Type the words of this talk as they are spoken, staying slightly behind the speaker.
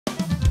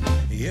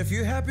If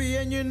you're happy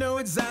and you know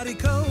it's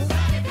Zydeco.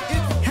 If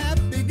you're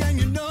happy and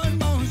you know it's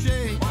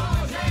Mire.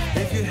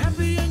 If you're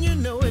happy and you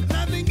know it,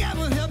 nothing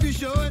ever help you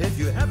show it. If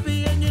you're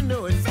happy and you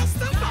know it,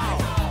 festival.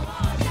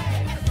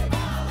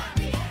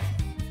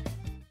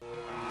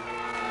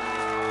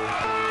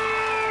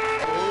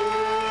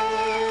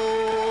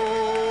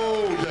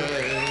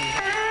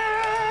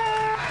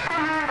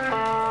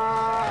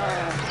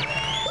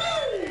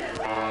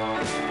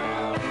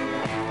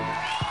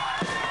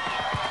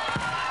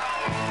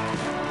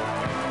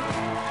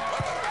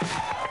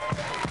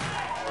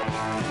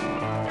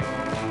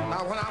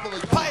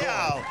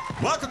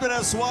 Welcome to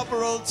that Swamp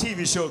Road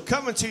TV show,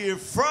 coming to you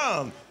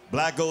from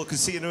Black Gold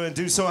Casino in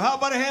Dusseldorf. How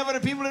about a hand for the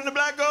people in the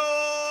Black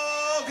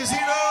Gold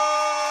Casino?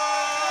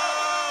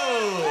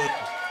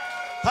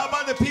 How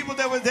about the people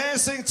that were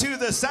dancing to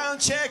the sound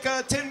check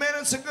 10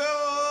 minutes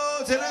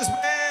ago to this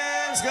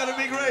band? It's gonna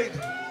be great.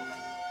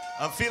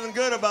 I'm feeling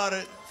good about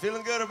it.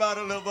 Feeling good about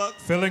it, little buck.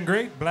 Feeling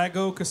great. Black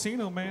Gold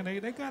Casino, man, they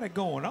got it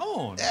going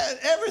on.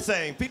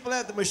 Everything. People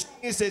at the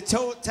machines, they're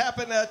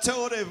tapping that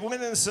toe, they're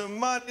winning some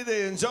money,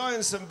 they're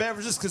enjoying some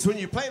beverages, because when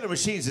you play the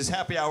machines, it's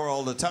happy hour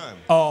all the time.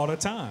 All the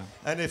time.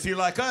 And if you're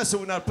like us, so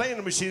we're not playing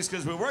the machines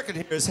because we're working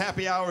here, it's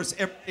happy hours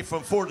every day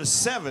from 4 to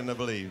 7, I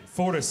believe.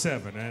 4 to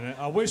 7. And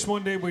I wish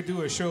one day we'd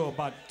do a show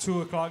about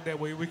 2 o'clock, that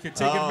way we could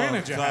take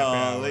advantage of happy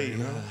hour. You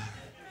know?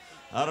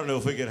 I don't know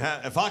if we could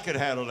if I could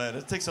handle that.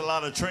 It takes a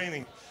lot of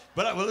training.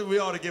 But we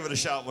ought to give it a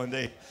shot one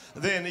day.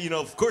 Then, you know,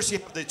 of course, you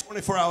have the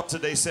 24 hours a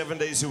day, 7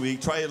 days a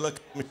week. Try your luck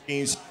at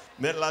machines.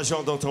 Mettre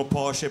l'argent dans ton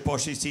poche,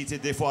 poche ici,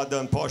 des fois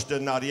dans poche de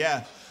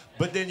Nadia.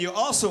 But then you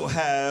also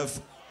have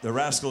the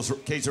Rascals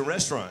Cajun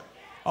Restaurant.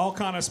 All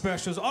kind of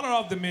specials, on and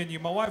off the menu.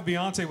 My wife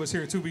Beyonce was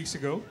here 2 weeks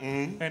ago,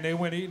 and they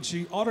went eat, and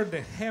she ordered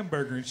the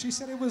hamburger, and she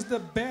said it was the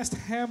best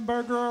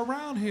hamburger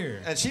around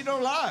here. And she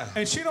don't lie.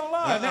 And she don't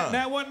lie.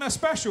 That wasn't a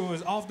special. It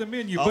was off the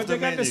menu. But they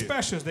got the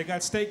specials. They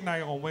got steak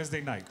night on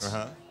Wednesday nights.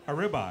 A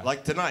ribeye.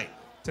 Like tonight.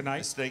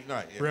 Tonight. Steak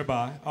night. Yeah.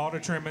 Ribeye. All the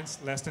trimmings,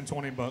 less than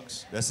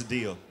 $20. That's the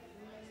deal.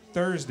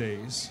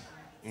 Thursdays,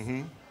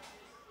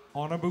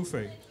 on a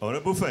buffet. On a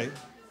buffet.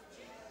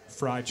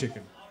 Fried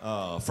chicken.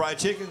 Fried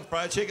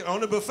chicken on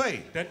the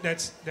buffet.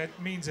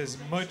 That means as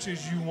much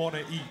as you want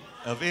to eat.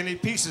 Of any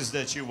pieces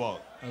that you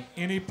want. Of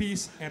any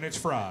piece, and it's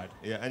fried.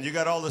 Yeah, and you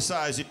got all the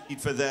size you eat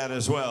for that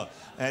as well.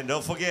 And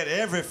don't forget,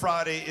 every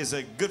Friday is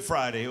a Good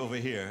Friday over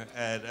here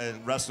at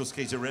Rascals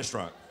Cajun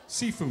Restaurant.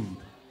 Seafood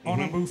on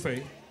a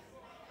buffet.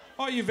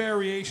 All your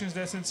variations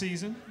that's in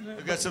season.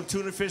 We got some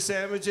tuna fish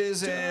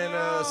sandwiches and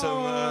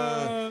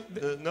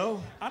some,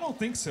 no? I don't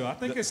think so. I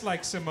think it's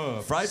like some...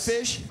 fried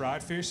fish?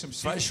 Fried fish, some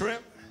seafood. Fried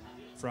shrimp?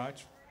 Fried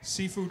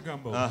seafood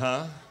gumbo.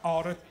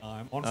 All the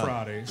time on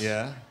Fridays.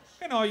 Yeah.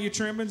 And all your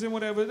trimmings and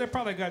whatever. They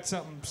probably got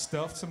something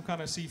stuffed, some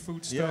kind of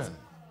seafood stuff.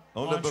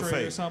 On the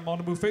buffet. Or something on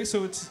the buffet,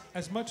 so it's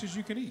as much as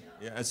you can eat.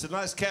 Yeah, it's a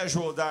nice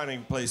casual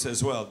dining place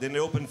as well. Then they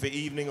open for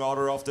evening,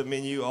 order off the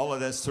menu. All of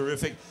that's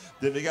terrific.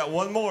 Then they got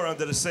one more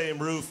under the same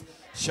roof,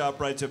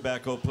 ShopRite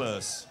Tobacco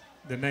Plus.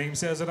 The name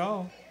says it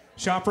all.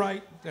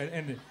 ShopRite,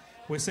 and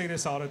we say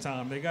this all the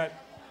time, they got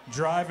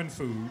driving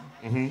food,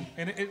 and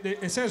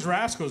it says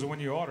Rascals when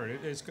you order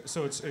it.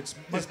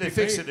 They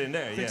fix it in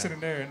there, Fix it in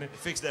there. And they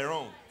fix their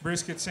own.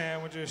 Brisket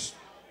sandwiches,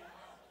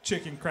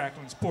 chicken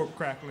cracklings, pork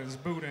cracklings,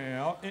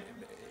 boudin.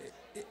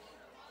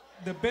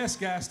 The best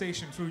gas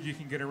station food you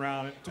can get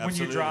around when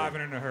you're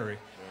driving in a hurry. Yeah.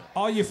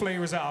 All your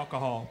flavors are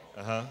alcohol.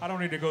 I don't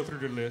need to go through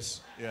the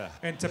list. Yeah.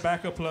 And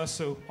Tobacco Plus,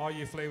 so all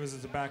your flavors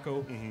of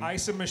tobacco.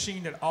 Icing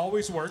machine that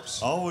always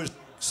works. Always.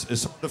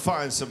 It's hard to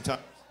find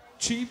sometimes.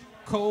 Cheap,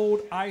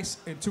 cold ice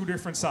in 2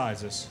 different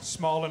sizes,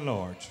 small and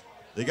large.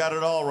 They got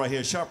it all right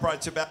here.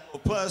 ShopRite Tobacco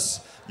Plus.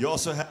 You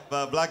also have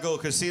Black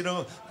Gold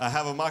Casino. I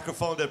have a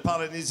microphone that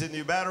probably needs a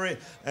new battery.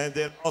 And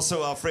then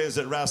also our friends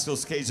at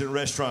Rascals Cajun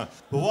Restaurant.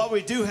 But what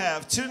we do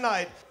have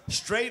tonight,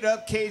 straight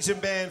up Cajun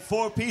band,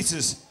 4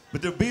 pieces.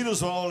 But the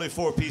Beatles were only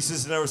 4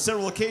 pieces, and there were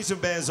several Cajun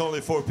bands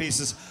only 4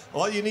 pieces.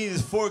 All you need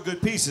is 4 good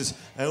pieces.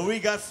 And we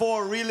got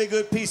 4 really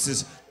good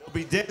pieces. We'll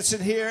be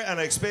dancing here, and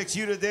I expect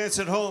you to dance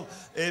at home.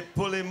 Et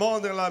pour les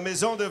monde dans la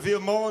maison de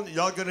Villemonde,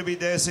 y'all gonna be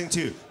dancing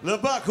too. Lil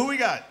Buck, who we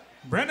got?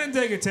 Brendan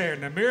Degeyter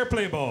and the Mire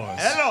Playboys.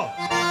 Hello.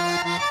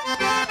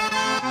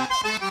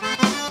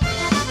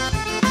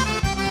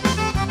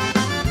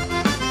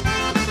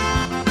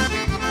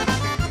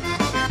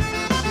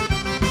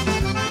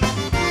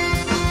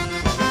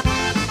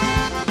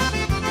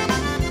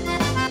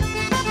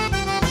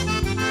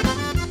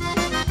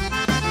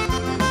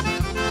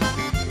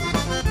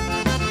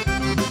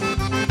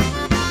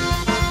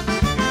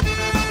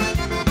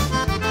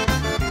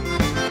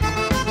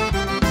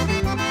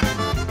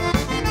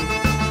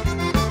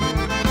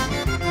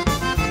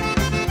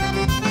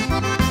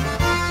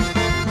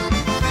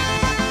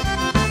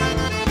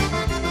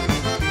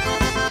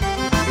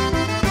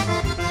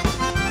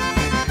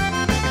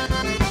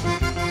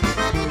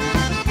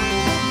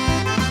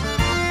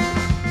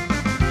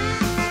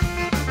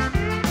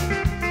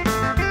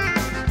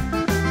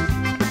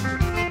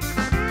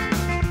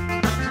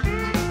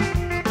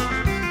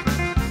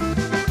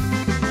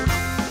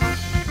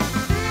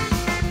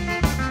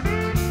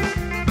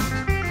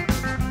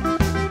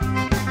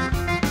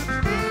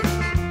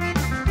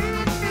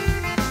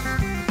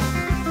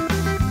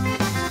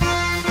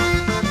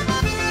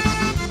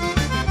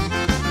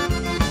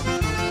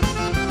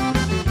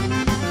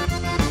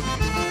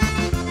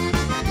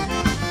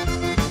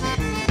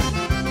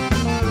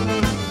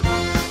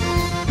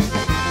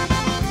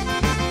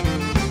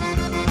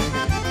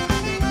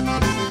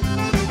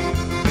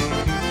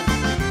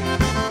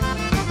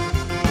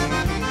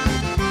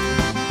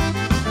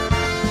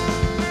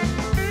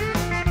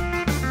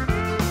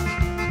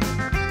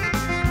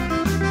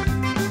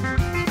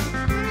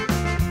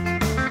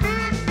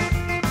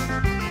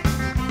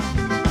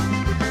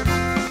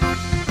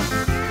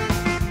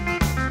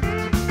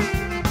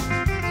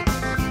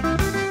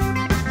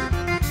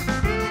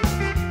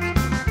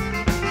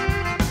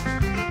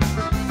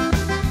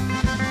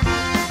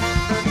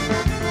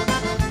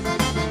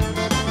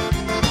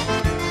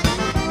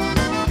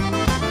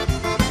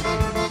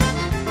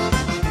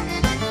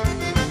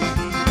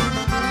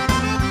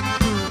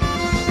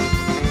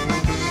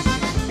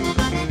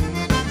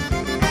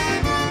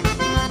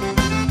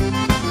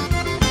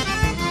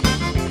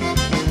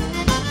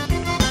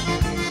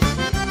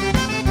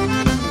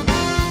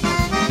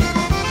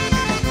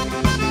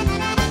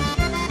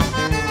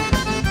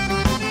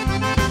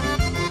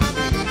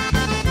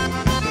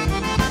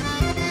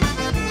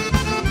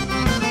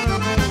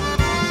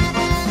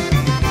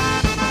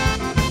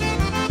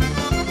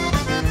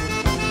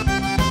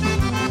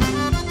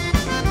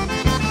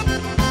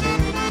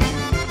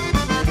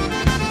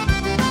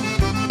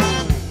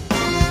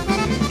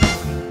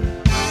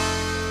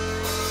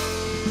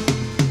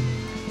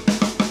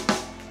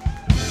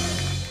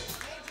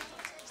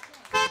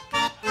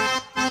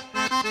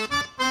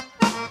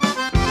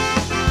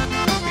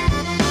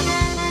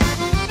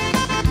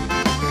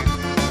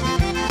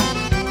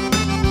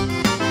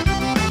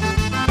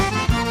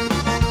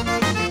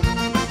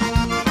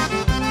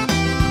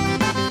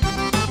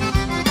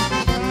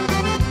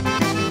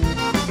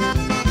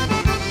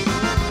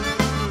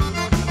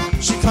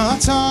 suis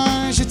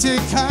content, j'étais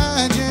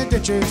cadre de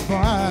Church Boy.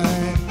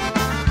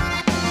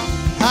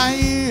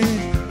 Aïe,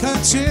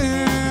 quand tu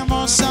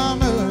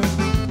m'ensemble,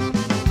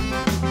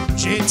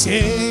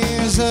 j'étais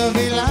au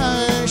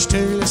village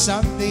tout le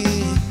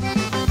samedi.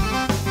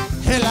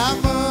 Et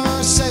l'amour,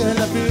 c'est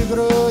le plus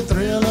gros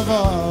thrill of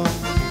all.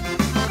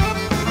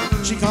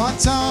 Je suis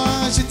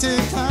content, j'étais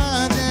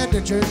cadre de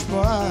Church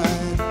Boy.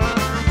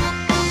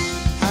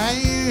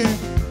 Aïe,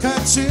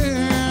 quand tu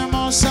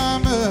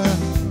m'ensemble,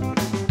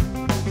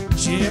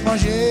 j'ai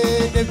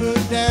mangé des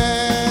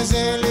boudins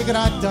et les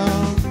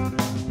gratins.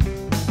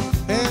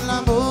 Et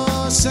l'amour,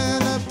 c'est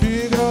le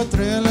plus gros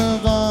thrill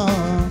of all.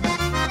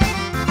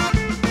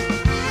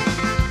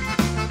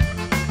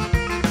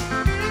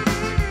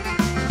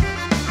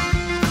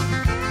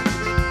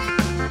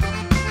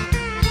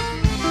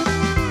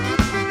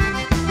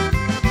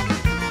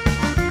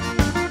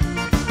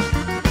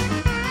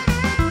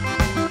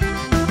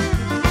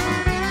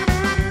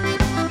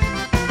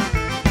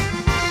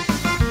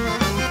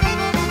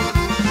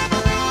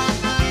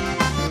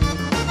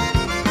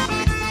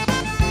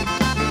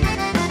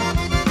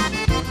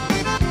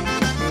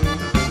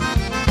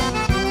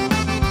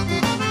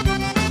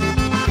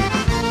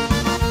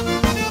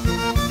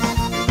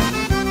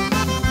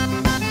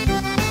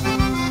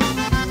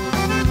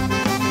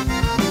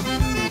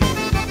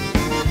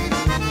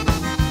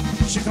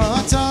 Je suis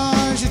content,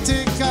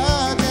 j'étais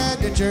cadre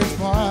de Church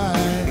Boy.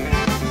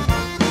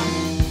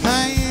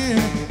 Aïe,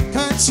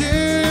 quand tu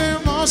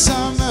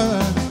m'ensemble,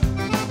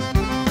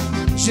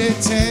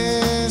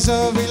 j'étais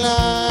au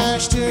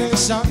village tout le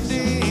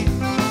samedi.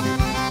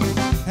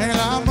 Et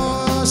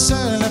l'amour,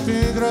 c'est le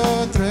plus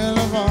gros thrill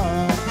of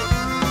all.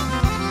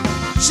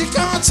 Je suis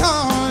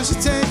content,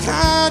 j'étais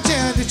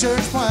cadre de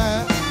Church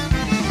Boy.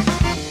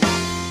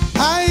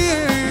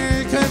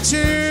 Aïe, quand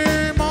tu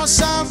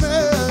m'ensemble,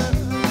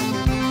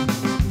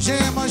 j'ai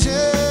mangé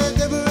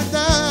des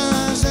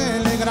boudins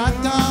et les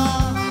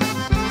gratins.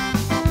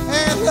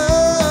 And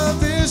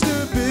love is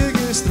the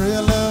biggest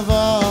thrill of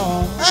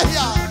all. Hey,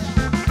 yeah.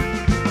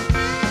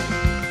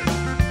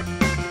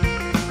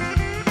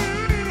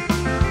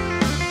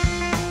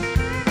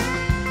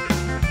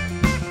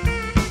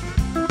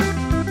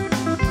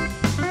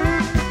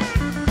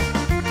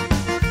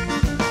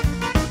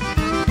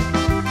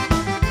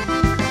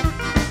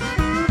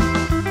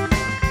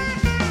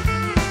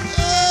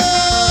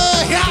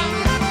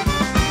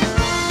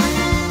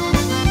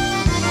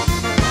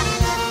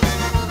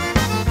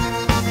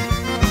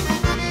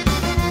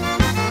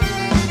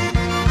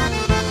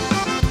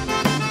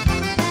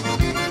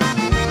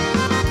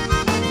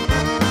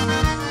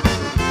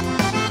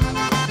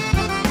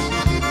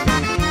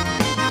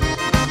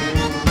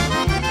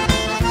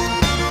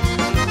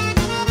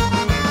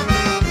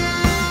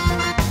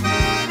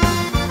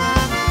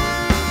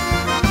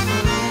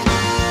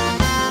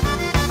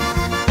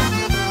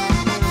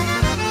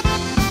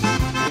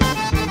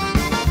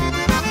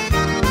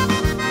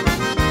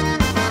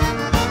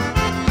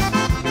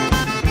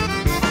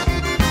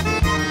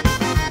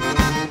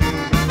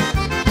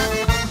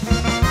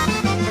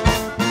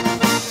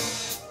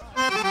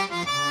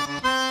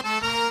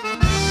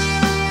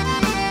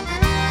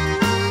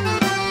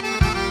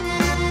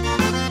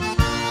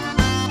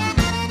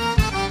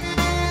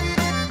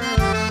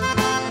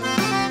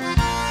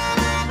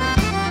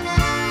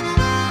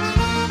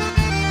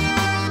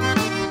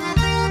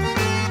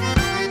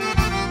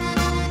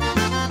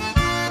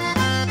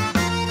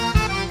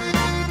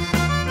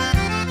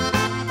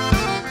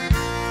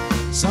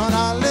 S'en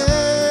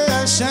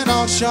aller chez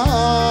nos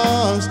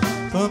choses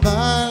pour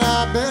bien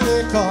la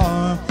belle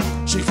école.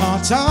 Je suis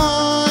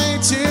content et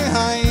tu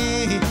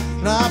haïs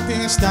la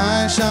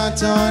pistache à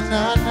ton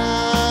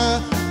nana.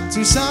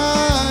 Tu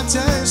sens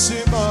tes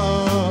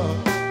sumo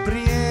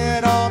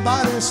prier en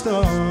bas du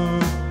store.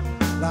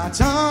 La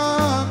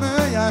tombe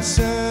y'a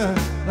sur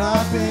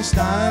la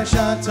pistache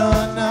à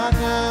ton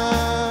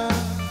nana.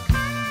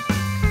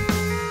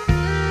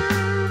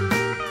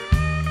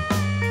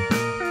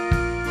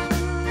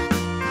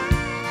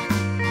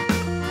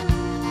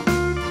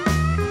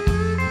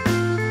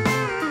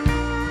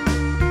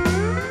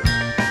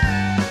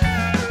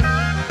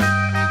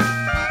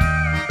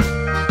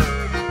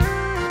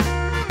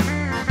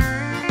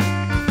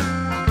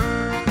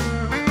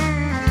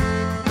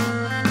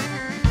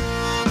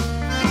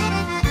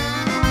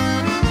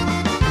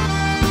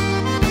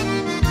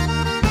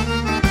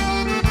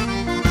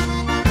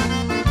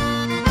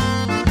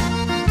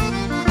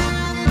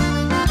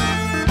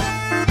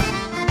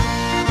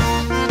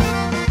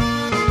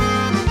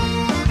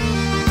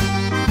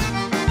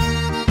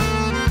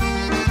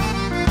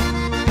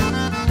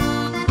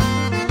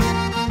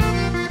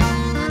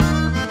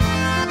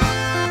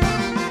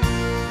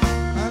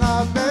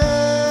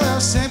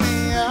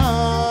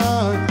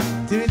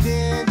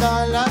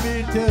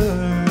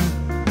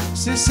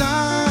 C'est ça,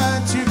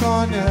 tu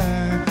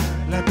connais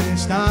la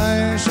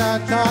pistache à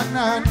ta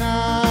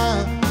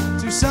nana.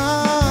 Tu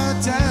sens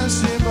tes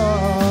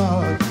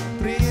symboles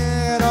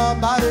prier en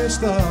bas du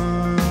store.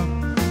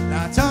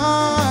 La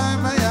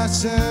tombe y'a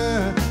sur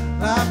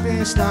la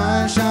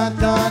pista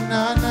chantonne.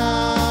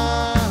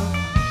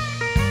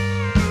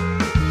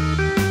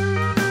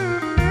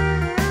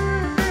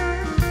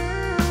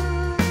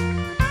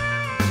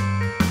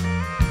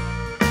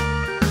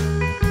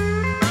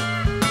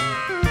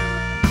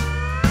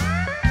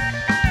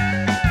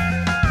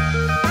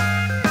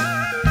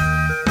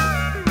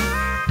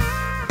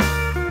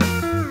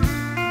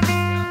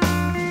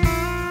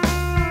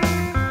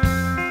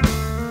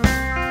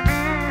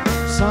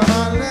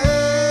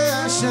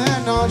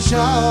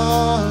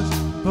 Chose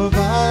pour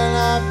voir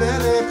la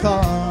belle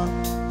école.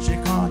 J'ai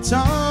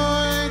content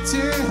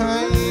tu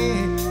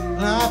haïs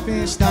la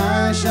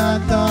pista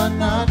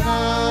chantonne.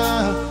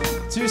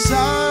 Tu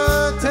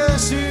sautes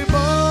sur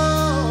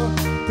beau,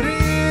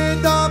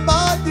 pris dans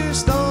bas du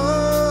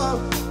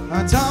stove.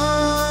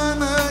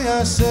 Attends-moi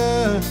à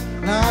ce,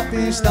 la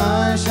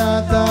pista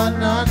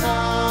chantonne.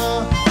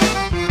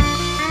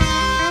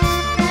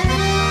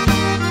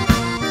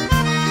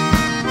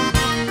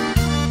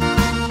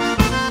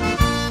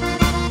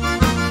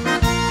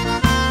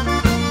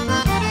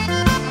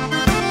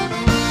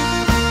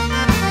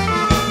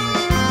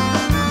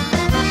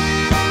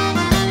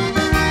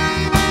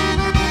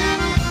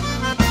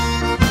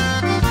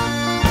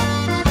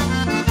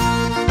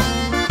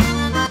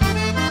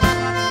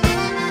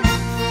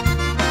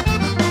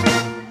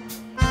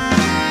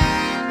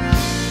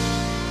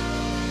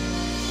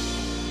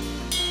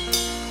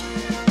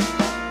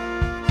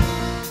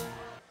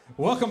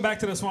 Welcome back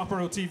to the Swamp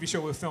Road TV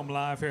show. We're filmed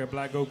live here at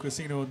Black Gold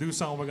Casino in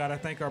Tucson. We got to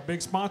thank our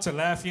big sponsor,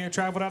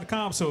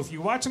 LafayetteTravel.com. So if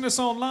you're watching us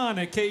online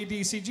at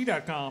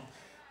KDCG.com,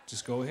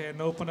 just go ahead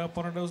and open up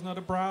one of those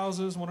other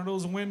browsers, one of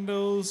those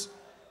windows,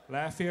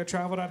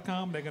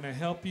 LafayetteTravel.com. They're going to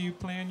help you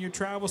plan your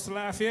travels to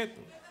Lafayette.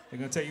 They're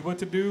going to tell you what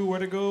to do, where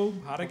to go,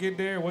 how to get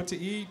there, what to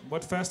eat,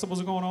 what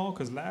festivals are going on,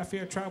 because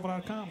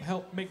LafayetteTravel.com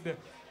help make the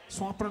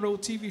Swamp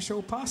Road TV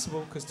show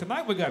possible, because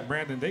tonight we got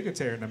Brandon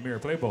Degeyter and the Mire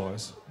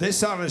Playboys. They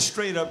sounded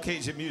straight up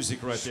Cajun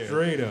music right there.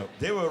 Straight up.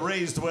 They were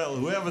raised well,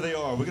 whoever they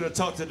are. We're going to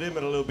talk to them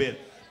in a little bit.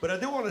 But I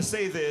do want to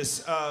say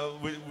this.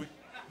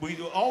 We're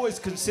always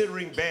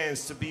considering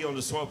bands to be on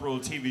the Swamp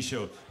Road TV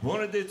show. We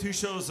want to do 2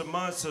 shows a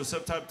month, so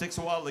sometimes it takes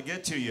a while to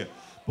get to you.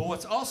 But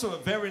what's also a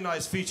very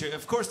nice feature,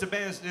 of course, the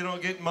bands, they don't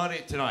get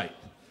money tonight,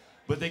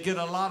 but they get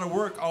a lot of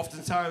work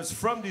oftentimes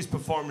from these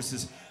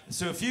performances.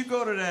 So if you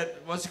go to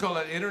that, what's it called,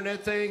 that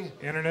internet thing?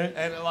 Internet.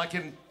 And like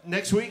in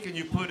next week, and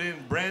you put in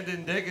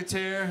Brandon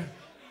Degeyter,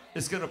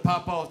 it's going to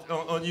pop out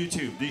on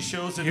YouTube. These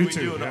shows that we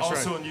do are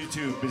also on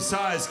YouTube,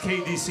 besides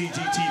KDCG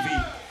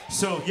TV.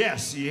 So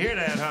yes, you hear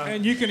that, huh?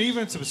 And you can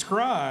even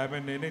subscribe,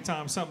 and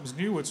anytime something's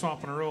new with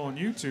Swamp and Roll on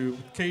YouTube,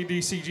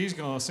 KDCG's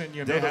going to send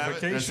you a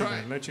notification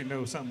and let you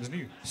know something's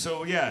new.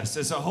 So yes,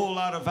 there's a whole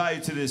lot of value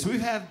to this.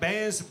 We've had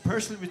bands,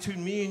 personally,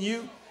 between me and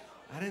you,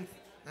 I didn't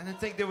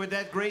think they were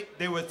that great.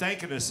 They were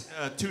thanking us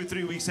 2 or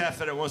 3 weeks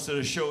after that once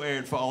the show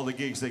aired for all the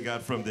gigs they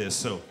got from this.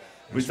 So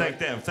we thank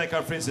them. Thank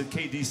our friends at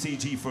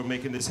KDCG for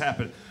making this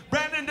happen.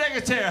 Brandon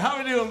Degeyter, how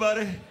are you doing,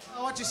 buddy?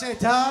 What you say,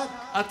 Todd?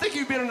 I think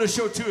you've been on the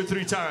show 2 or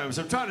 3 times.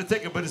 I'm trying to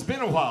think of, but it's been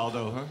a while,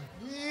 though, huh?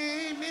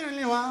 Yeah, it's been a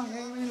little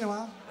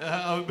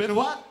while. Been a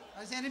what?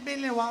 I said it's been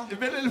a little while. It's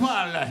been a little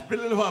while, lad. Been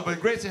a little while,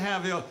 but great to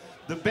have you.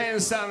 The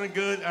band sounding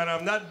good, and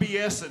I'm not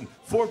BSing.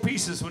 4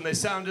 pieces, when they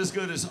sound this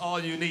good, is all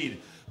you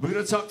need. We're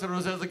going to talk to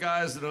those other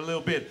guys in a little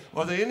bit.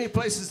 Are there any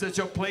places that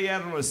you'll play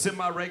at on a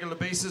semi-regular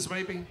basis,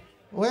 maybe?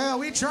 Well,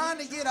 we're trying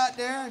to get out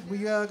there. We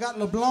got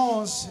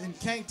LeBlanc's in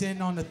Cankton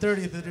on the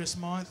 30th of this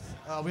month.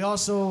 We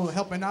also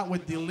helping out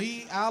with the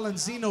Lee Allen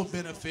Zeno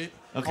benefit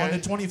on the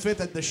 25th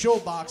at the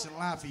Showbox in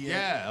Lafayette.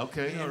 Yeah,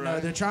 okay, and, all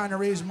right. They're trying to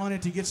raise money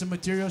to get some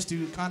materials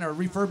to kind of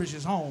refurbish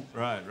his home.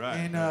 Right.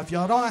 And if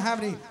y'all don't have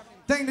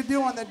anything to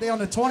do on that day on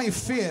the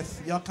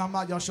 25th, y'all come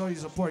out, y'all show your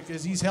support,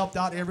 because he's helped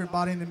out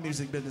everybody in the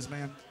music business,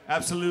 man.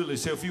 Absolutely.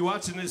 So if you're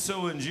watching this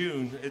show in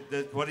June,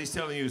 what he's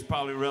telling you is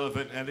probably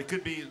relevant, and it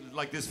could be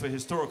like this for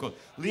historical.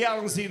 Lee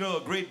Allen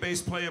Zeno, a great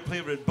bass player,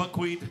 played with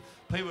Buckwheat,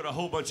 played with a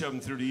whole bunch of them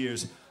through the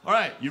years. All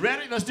right, you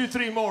ready? Let's do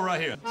 3 more right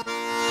here.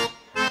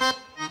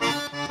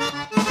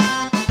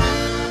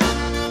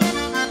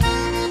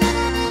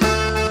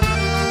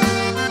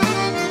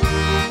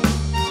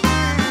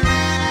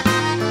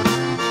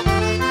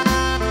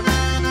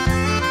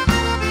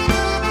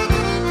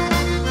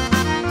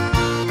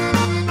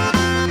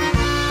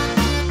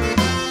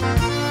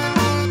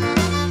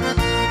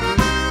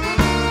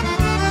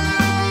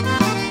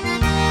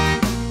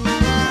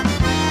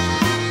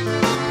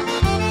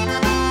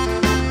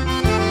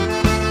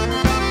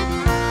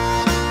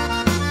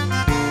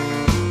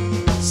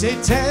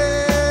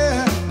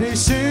 C'était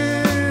déçu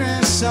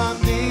et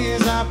samedi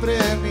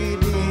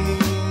après-midi.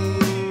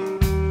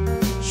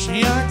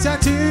 J'ai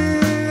entendu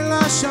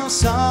la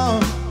chanson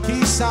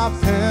qui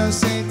s'appelle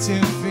C'est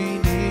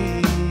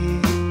fini.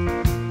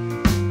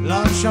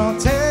 L'homme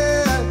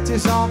chantait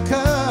tes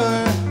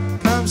encore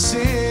comme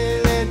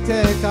s'il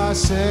était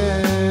cassé.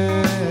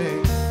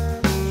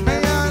 Je m'y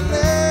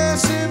allais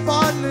sur le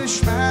bord du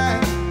chemin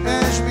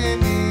et je m'y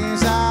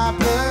mis à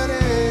pleurer.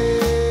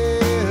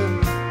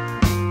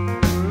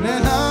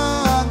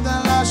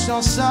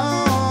 Chanson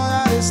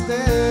à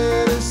rester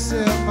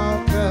sur mon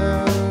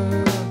cœur.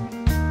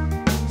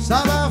 Ça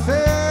m'a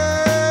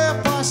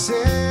fait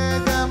penser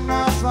de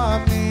ma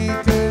famille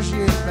que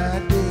j'ai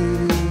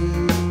perdue.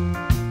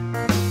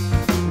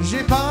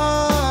 J'ai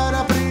pas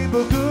appris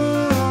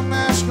beaucoup,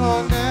 mais je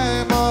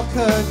connais mon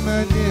cœur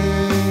me dit.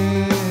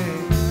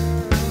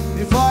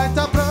 Il faut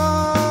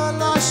t'apprendre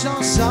la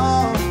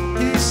chanson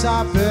qui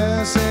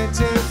s'appelle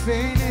C'était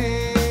fini.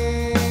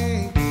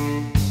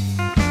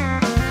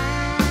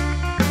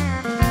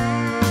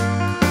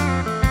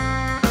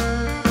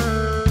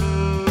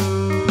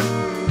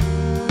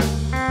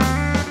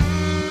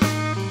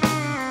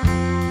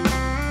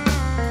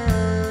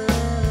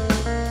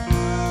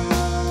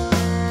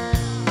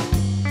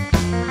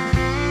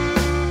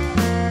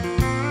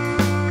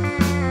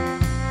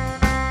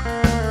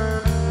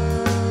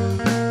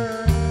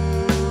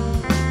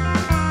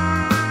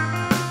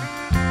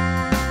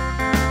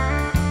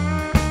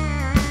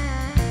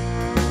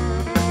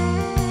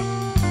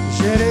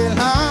 J'ai des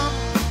larmes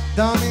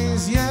dans mes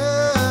yeux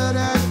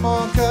et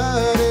mon cœur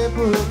est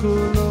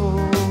beaucoup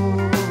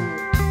lourd.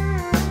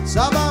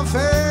 Ça m'a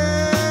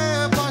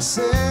fait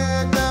penser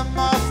de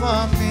ma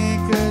famille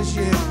que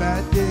j'ai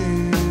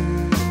perdue.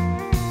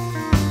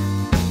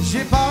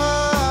 J'ai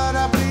pas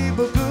appris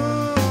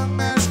beaucoup,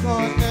 mais je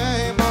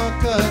connais mon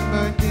cœur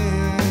me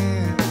dit.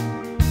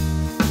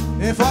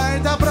 Il faut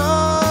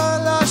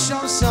d'apprendre la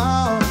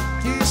chanson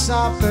qui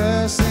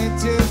s'appelle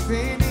C'était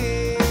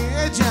fini.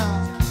 Et tiens.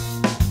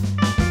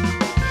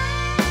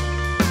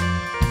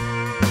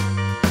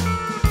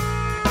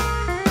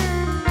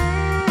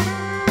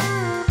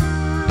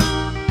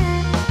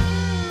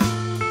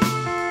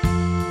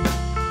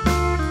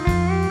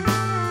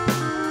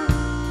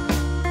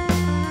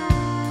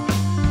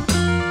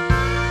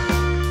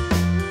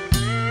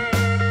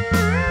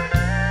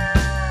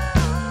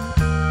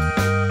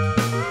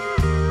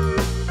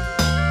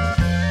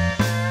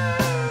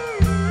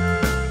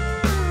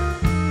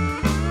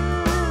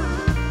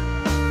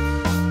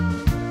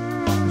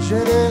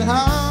 J'ai des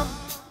larmes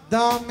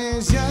dans mes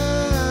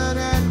yeux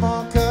et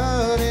mon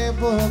cœur est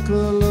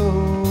beaucoup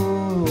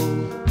lourd.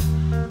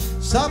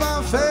 Ça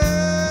m'a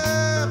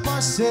fait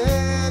penser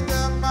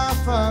de ma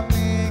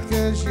famille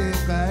que j'ai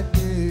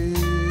perdue.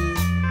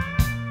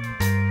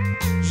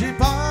 J'ai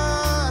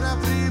pas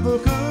appris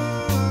beaucoup,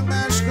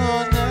 mais je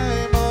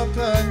connais mon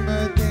cœur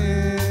me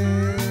dit.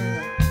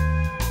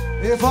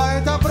 Il faut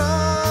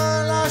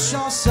t'apprendre la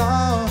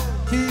chanson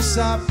qui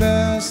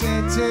s'appelle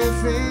C'était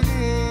fini.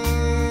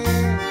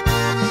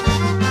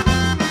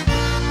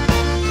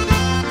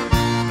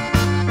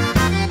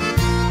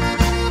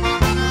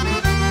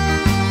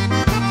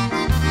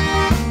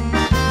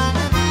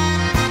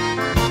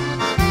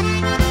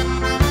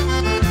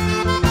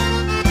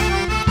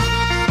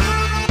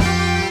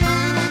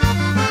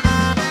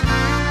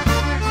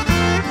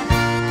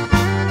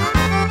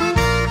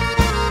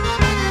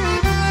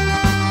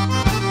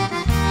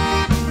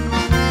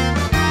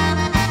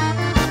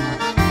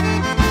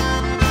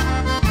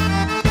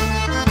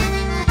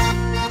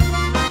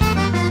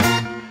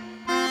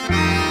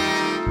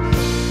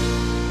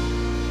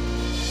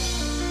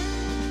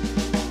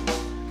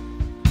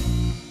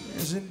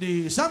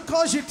 Indeed. Some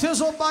calls you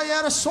tizzled by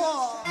out of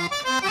swamp.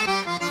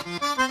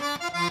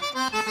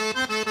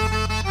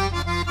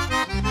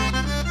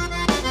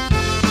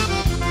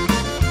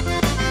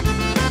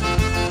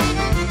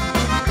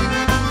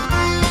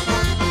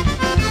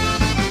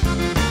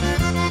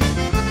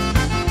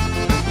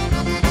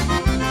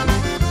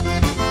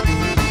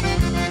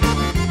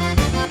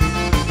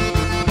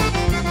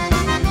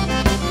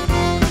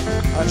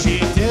 J'ai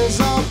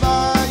tizzled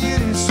by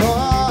you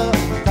soir,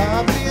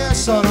 t'as brillé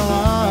son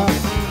noir.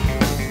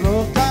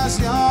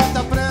 L'occasion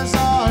ta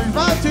présence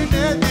va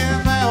t'unir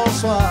demain au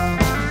soir.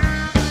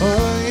 Oh,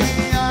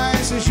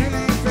 c'est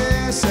joli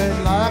fait, c'est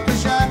là que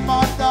j'aime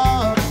mon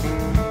temps.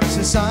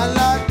 C'est ça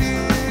la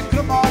vie,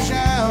 comment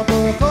j'aime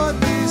beaucoup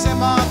briser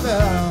ma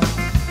peur.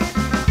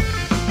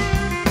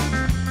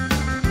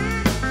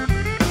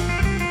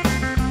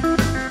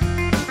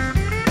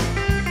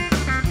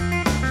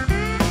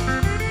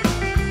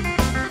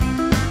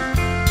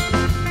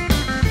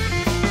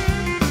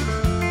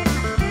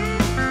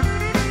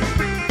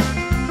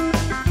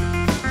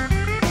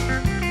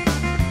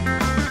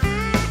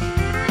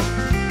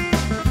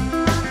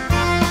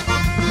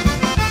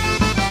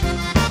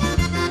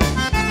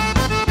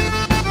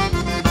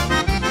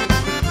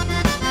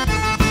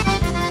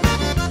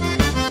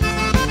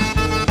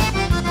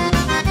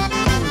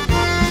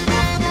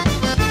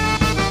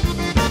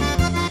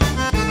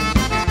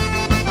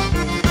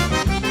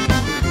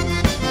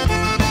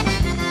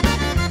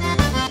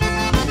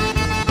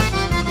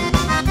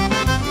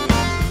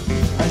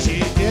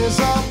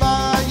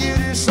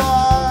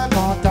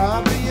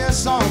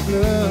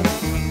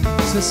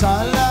 C'est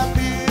ça la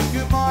vie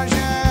que moi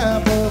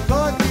j'aime pour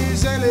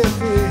cotiser les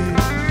filles.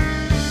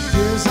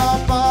 Des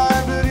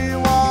empires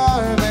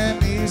brilloires, mais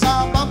mis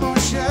en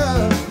bambouche.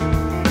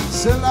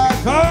 C'est la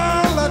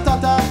colle de ta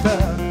tête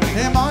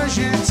et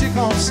manger c'est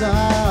comme ça.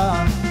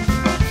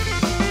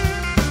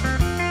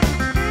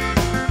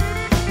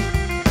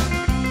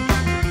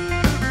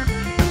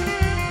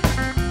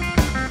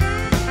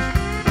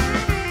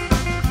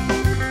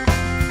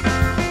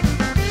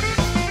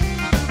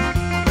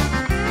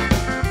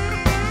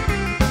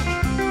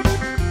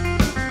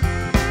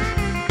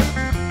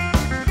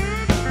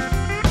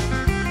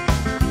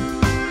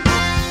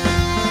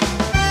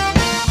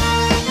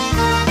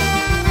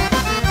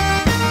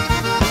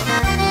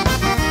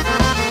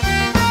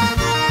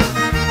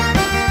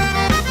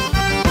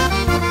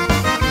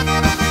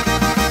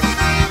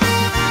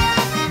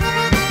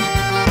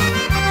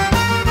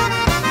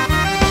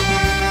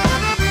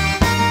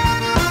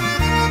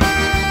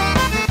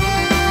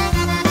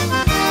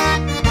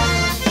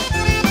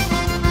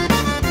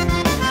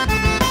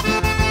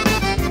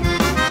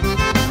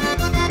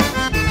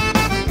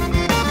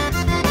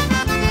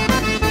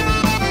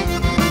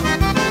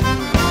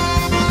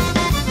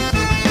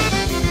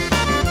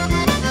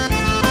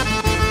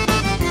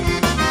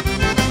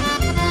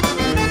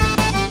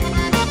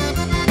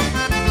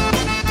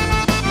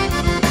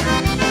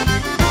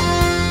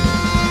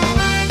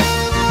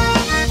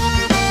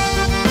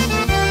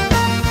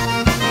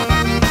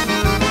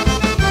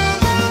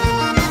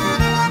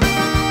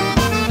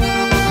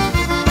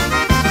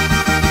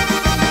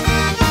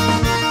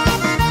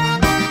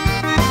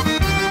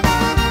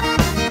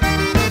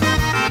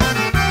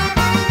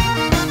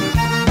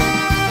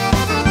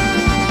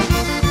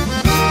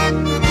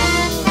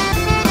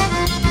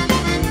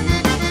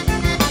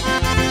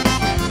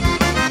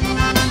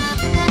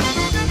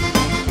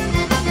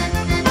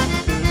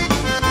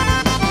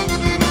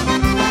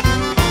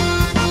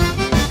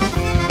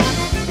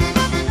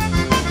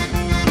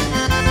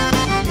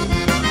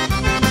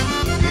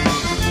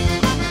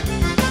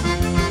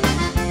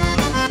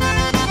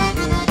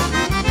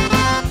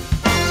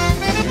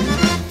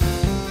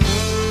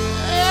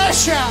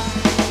 shout.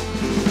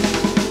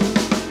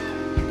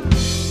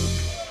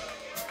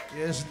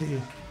 Yes,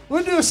 indeed.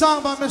 We'll do a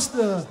song by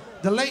the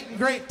late and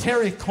great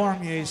Terry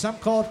Cormier. Some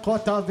called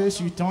Quata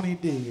Vis You Tony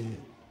D.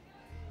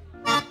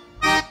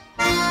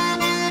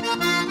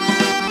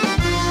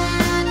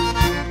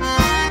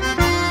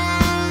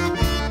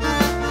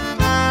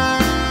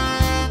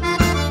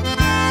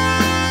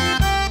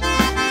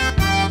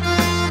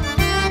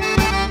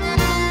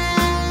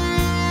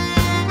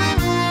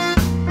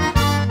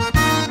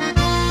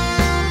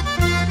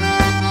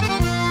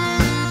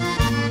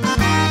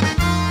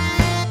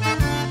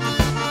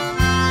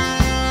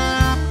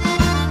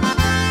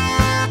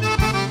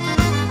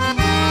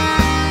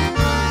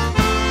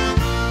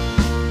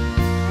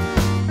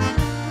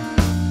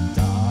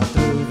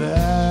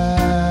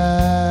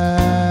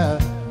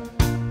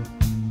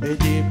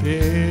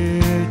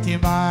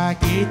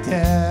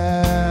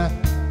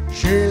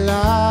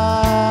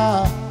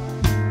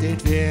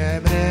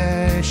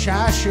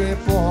 Chercher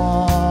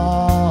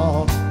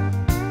pas,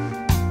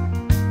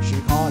 je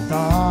suis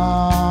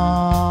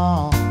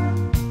content.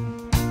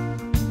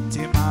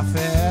 Tu m'as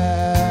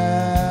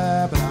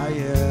fait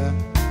brailler.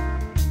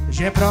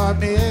 J'ai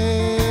promis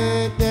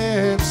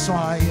de me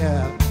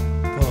soigner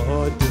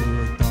pour tout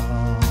le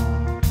temps.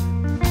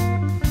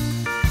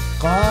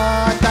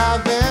 Quand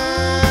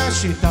t'avais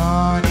chez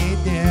ton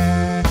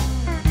idée,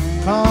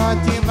 quand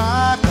tu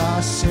m'as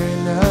cassé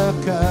le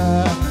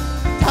cœur,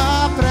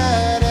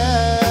 après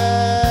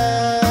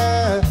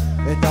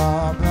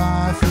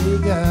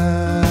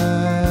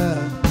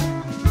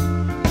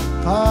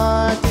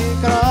quand tu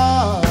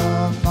crois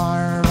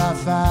m'avoir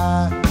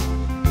fait,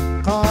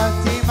 quand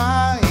tu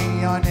m'as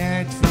en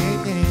est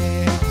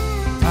fini,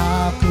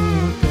 t'as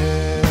coupé,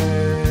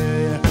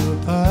 faut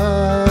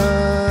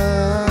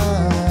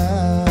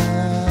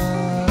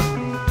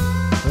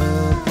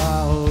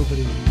pas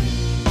oublier.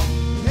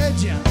 Et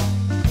tiens.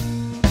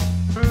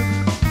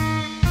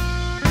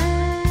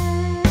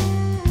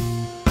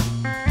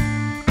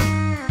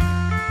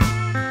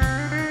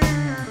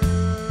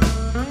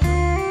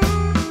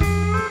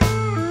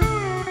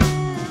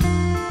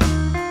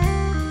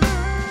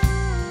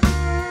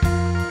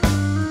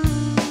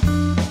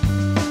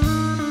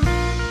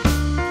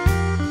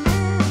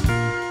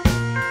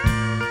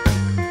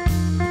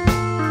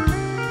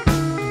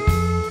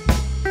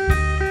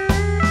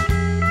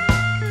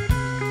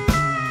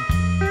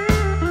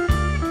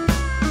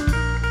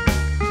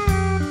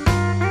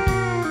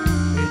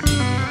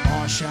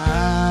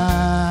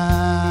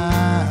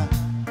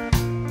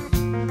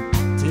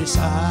 Tu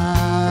satisfait,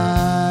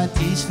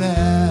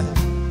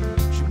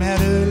 je me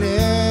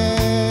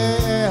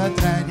relais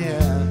traîner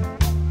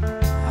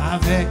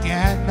avec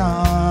un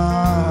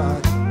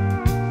autre.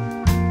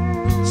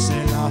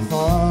 C'est la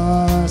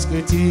force que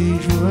tu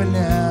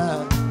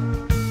voulais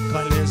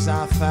quand les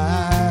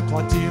affaires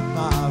quand tu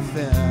m'as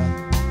fait,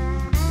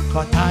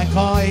 quand t'as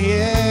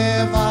croyé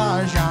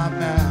va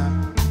jamais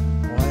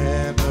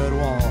ouais me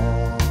voir.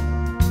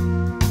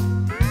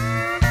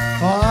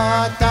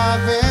 Quand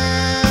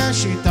t'avais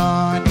chez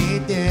ton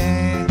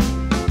idée,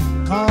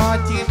 quand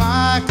tu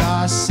m'as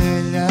cassé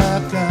le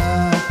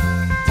cœur,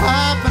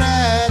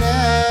 après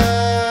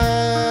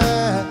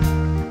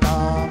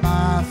dans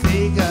ma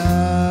figure,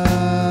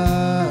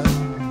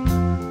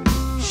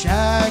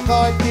 chaque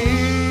côté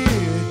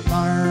de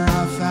mon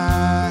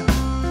affaire,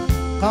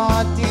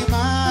 quand tu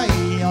m'as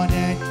en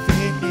est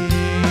fini,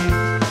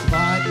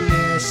 va te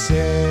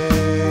laisser.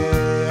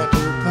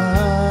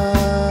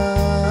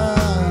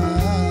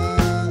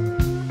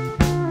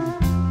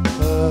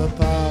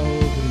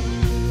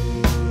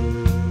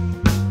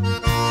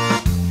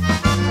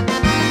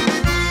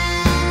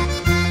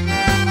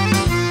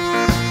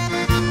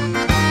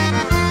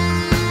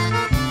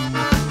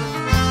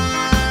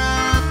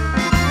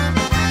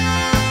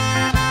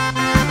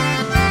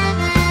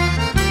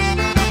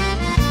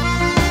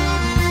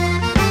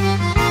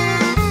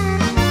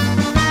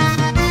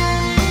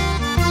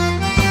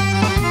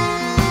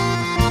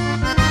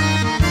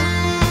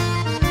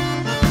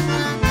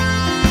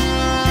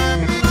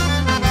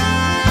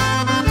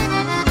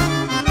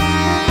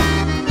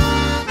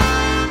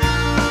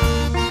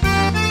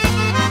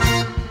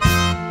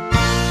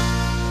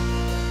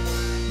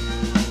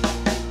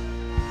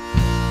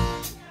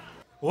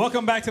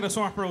 Welcome back to the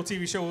Swamp Road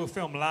TV show. We'll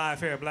film live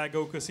here at Black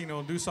Gold Casino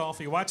in Dusseldorf.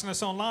 If you're watching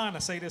us online, I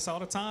say this all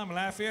the time,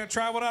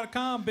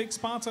 LafayetteTravel.com, big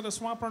sponsor of the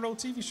Swamp Road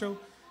TV show.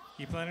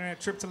 You're planning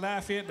that trip to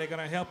Lafayette, they're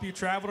going to help you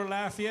travel to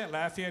Lafayette,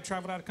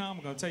 LafayetteTravel.com.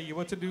 We're going to tell you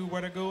what to do,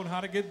 where to go, and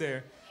how to get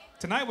there.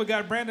 Tonight we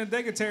got Brandon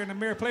Degeyter and the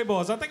Mire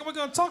Playboys. I think we're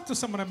going to talk to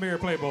some of the Mire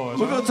Playboys.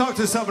 We're going to talk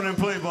to some of them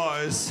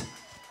Playboys.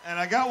 And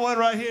I got one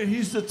right here.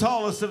 He's the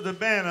tallest of the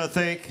band, I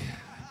think.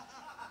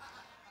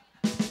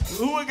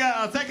 Who we got?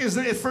 I think his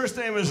first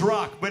name is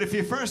Rock. But if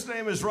your first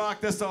name is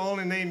Rock, that's the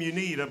only name you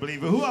need, I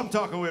believe. But who I'm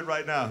talking with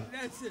right now?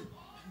 That's it.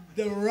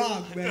 The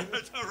Rock, man.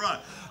 The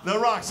Rock. The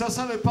Rock. Ça,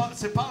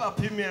 c'est pas la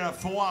première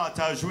fois que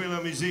tu as joué la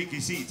musique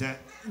ici, hein?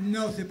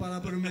 Non, c'est pas la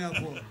première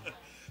fois.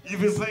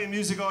 You've been playing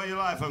music all your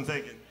life, I'm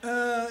thinking.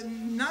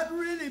 Not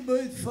really,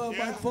 but for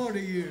about 40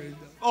 years.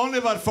 Only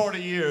about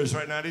 40 years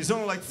right now. And he's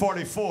only like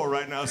 44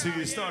 right now, so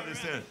you started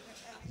there.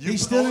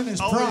 He's still in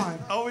his prime.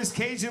 Always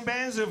Cajun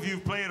bands, or have you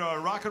played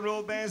rock and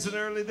roll bands in the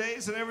early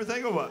days and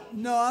everything, or what?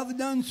 No, I've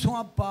done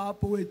swamp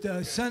pop with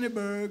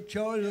Sunnyberg,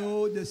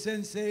 Charlo, The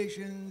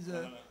Sensations.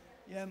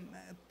 Yeah,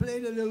 I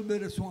played a little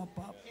bit of swamp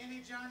pop.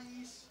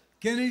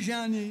 Kenny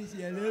Johnny's,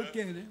 yeah, little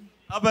Kenny.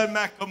 How about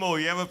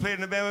Macklemore? You ever played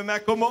in a band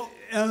with Macklemore?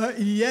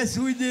 Yes,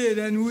 we did,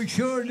 and we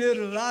sure did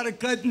a lot of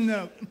cutting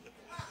up.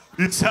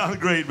 You sound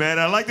great, man.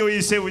 I like the way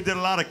you say we did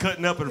a lot of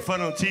cutting up and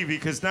fun on TV,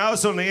 because now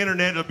it's on the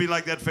internet, it'll be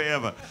like that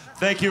forever.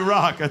 Thank you,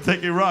 Rock. I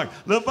thank you, Rock.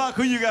 Lil Buck,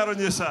 who you got on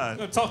your side?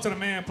 Gonna talk to the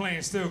man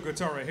playing steel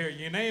guitar right here.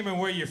 Your name and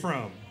where you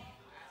from?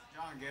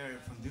 John Gary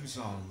from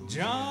Doosan.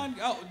 John?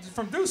 Oh,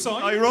 from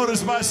Doosan. Oh, he rode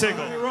his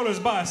bicycle. He rode his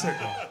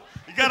bicycle.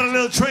 You got a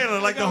little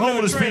trailer like the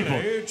homeless people.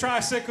 A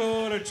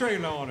tricycle and a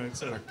trailer on it.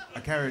 So. I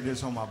carried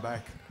this on my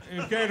back. He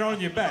carried it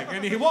on your back.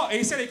 And he walked.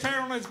 He said he carried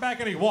it on his back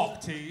and he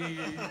walked. He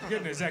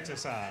getting his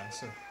exercise.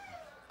 So.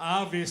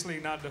 Obviously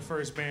not the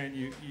first band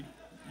you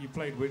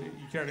played with.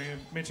 You care to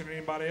mention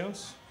anybody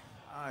else?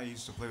 I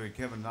used to play with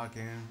Kevin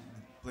Knockan.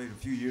 Played a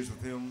few years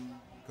with him.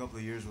 A couple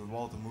of years with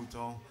Walter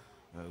Muto,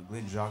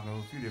 Glenn Jogno,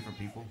 a few different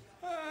people.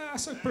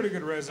 That's a pretty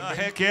good resume.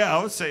 Heck yeah,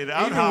 I would say that.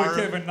 I would Even hire with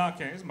him. Kevin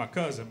Knockan, he's my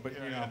cousin, but you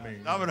know what I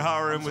mean. I would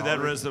hire him with that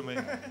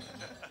resume.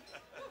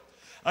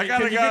 I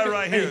got a guy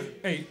right here.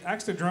 Hey,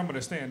 ask the drummer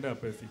to stand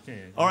up if you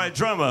can. All right,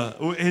 drummer.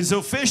 His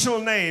official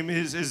name,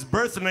 his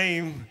birth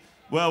name.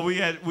 Well,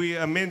 we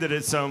amended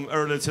it some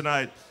earlier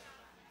tonight.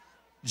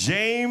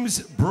 James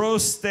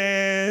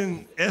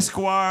Brostan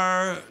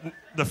Esquire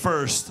the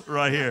First,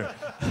 right here.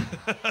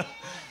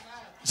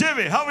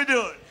 Jimmy, how we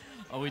doing?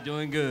 Are we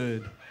doing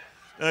good?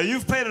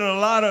 You've played in a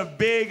lot of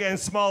big and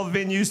small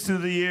venues through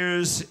the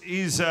years.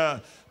 He's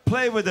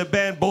played with the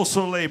band Beau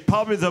Soleil,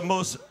 probably the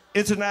most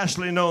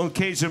internationally known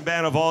Cajun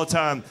band of all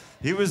time.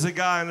 He was the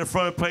guy in the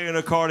front playing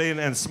accordion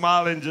and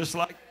smiling just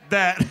like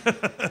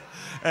that.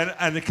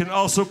 and it can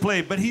also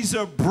play, but he's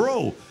a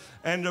bro.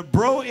 And the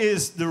bro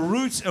is the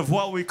roots of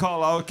what we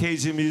call our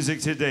Cajun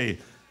music today.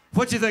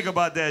 What you think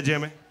about that,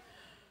 Jimmy?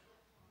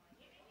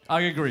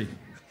 I agree.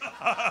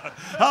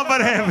 How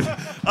about him?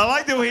 I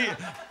like the way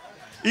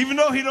even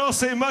though he don't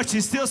say much, he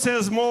still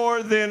says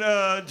more than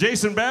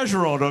Jason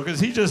Bergeron, though, because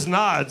he just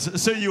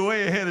nods. So you're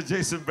way ahead of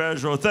Jason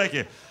Bergeron. Thank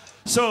you.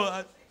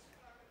 So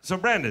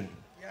Brandon,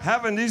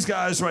 having these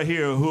guys right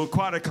here who are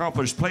quite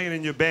accomplished playing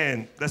in your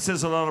band, that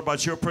says a lot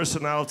about your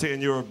personality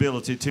and your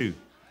ability too.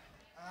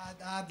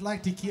 I'd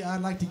like to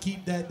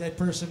keep that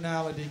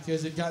personality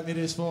because it got me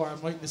this far.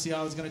 I'm waiting to see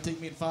how it's going to take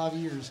me in 5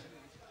 years,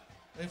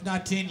 if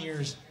not 10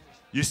 years.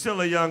 You're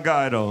still a young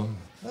guy though.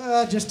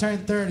 I just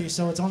turned 30,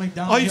 so it's only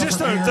down. Oh, you just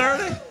turned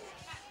 30?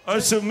 Oh,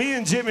 so me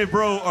and Jimmy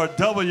Bro are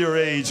double your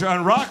age.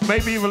 On Rock,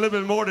 maybe even a little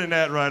bit more than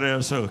that right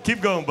there. So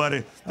keep going,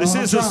 buddy. This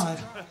is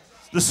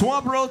the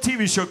Swamp Road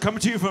TV show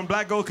coming to you from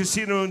Black Gold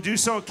Casino and do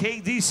so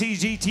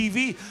KDCG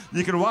TV.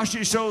 You can watch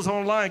these shows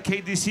online,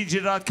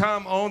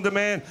 kdcg.com, on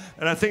demand.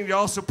 And I think they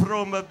also put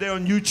them up there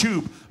on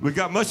YouTube. We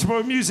got much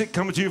more music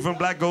coming to you from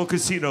Black Gold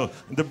Casino.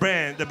 The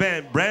band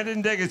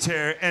Brandon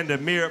Degeyter and the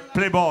Mire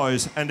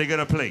Playboys, and they're going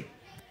to play.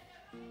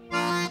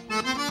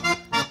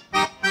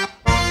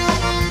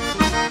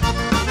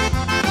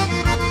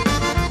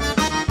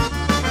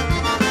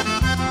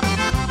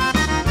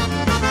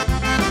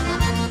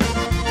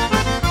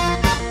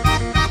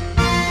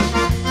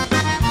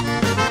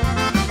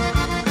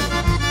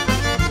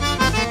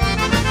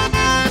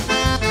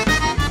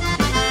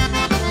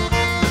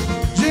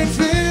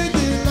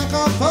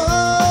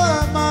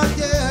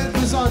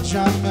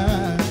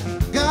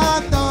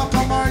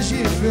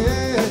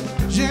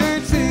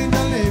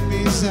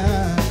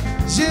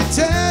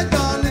 J'étais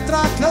dans les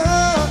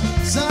tracas,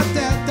 sa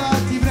tête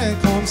activée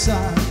comme ça.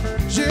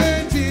 J'ai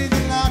une fille de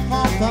la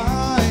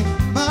campagne,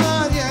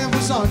 mariée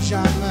vous en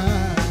jamais.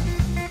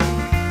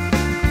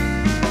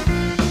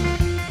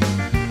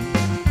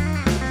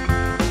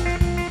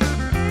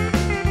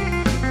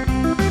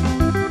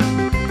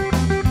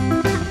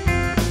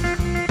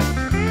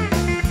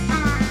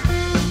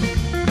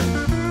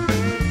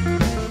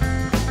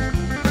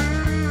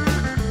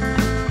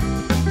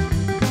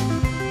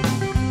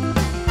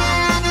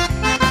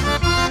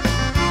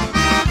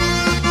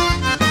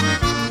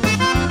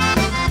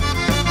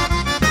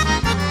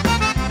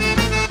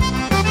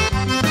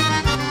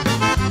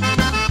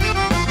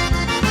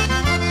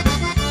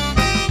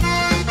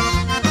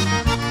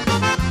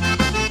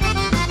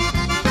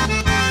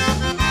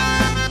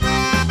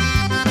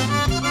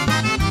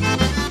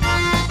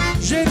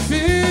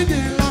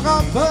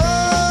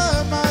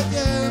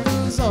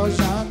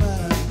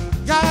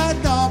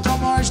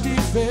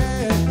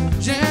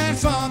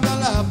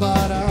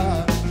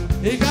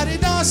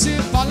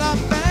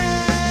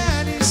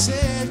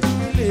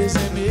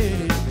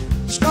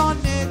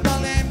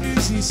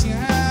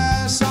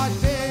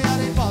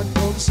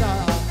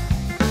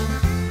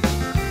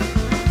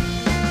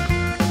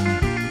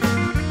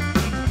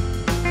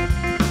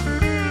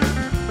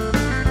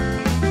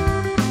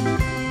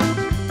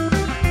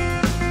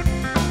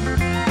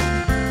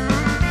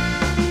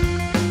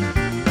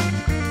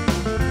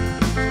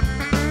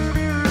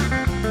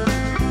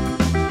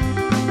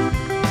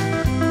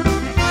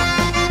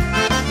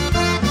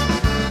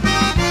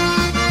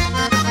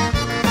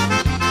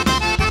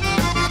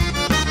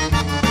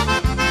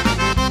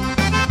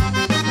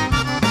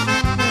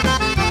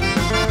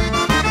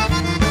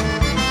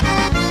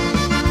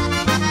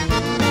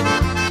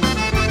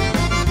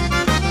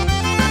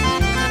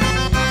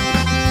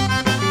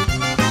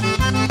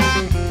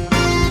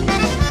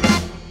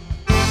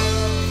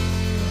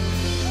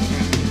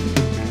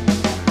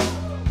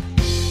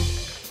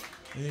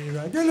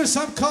 We're gonna do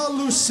something called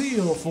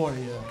Lucille for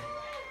you.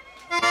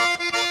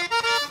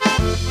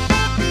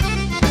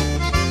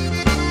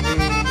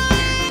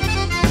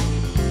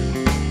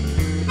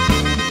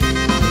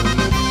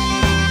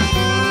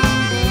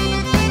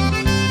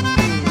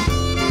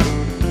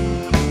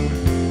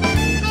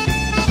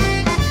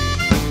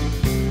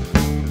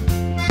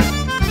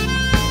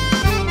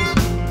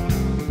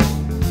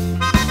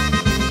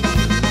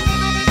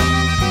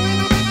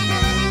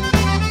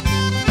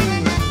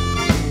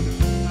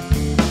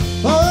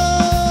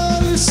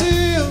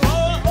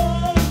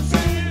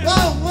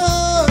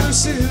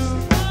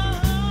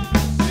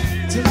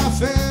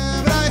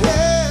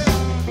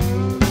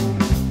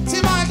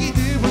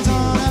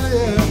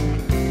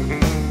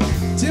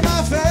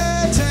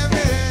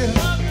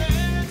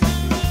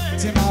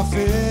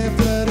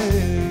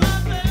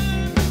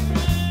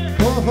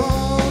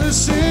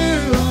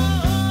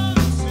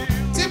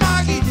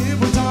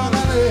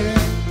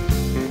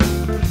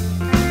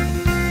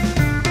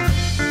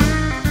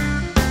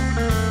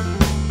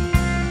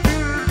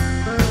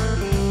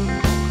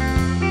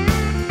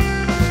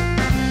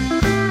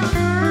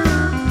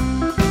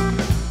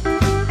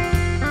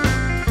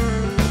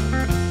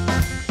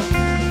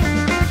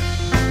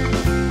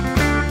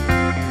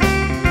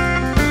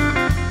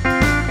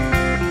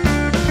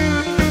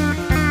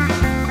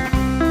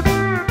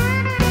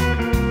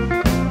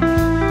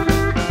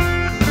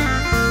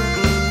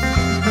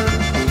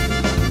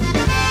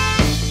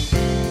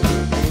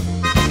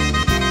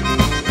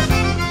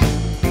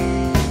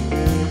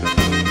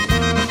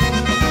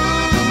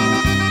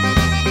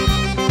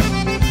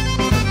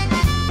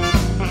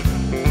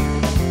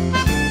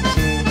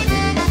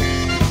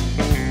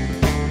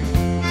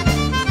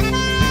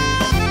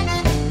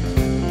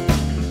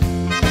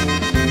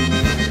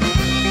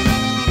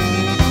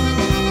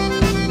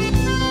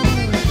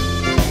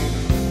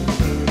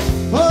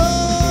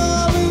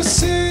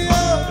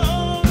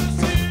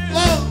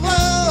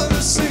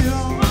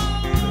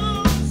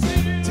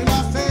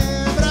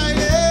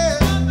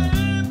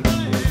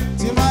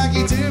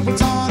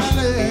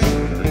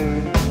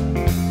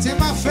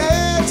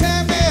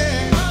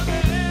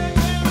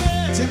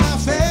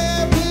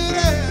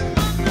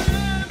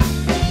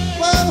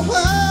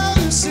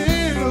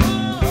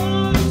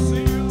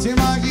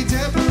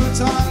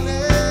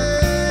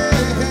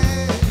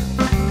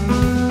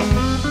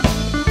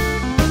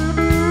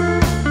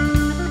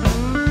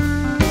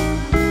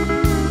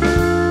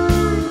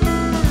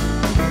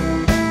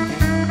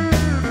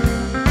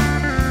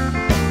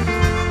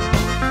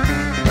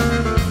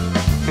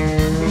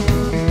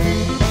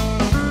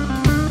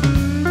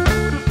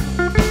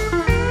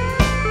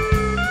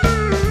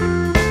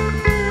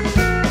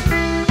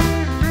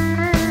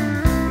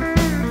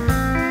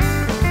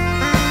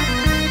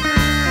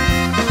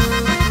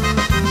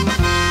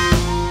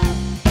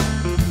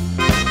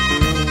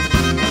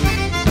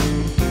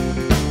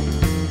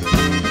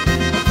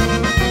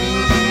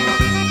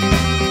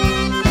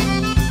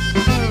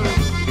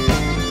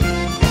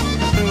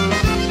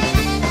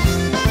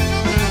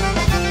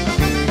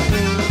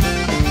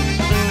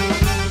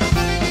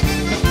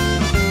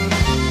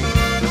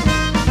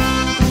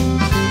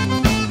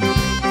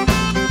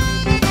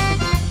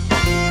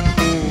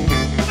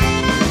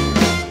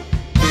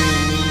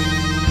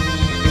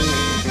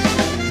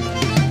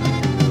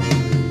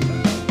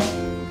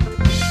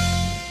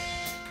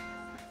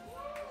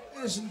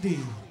 Yes, indeed.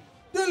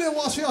 Do a little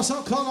watch for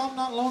yourself called I'm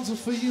Not Lonesome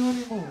for You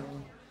Anymore.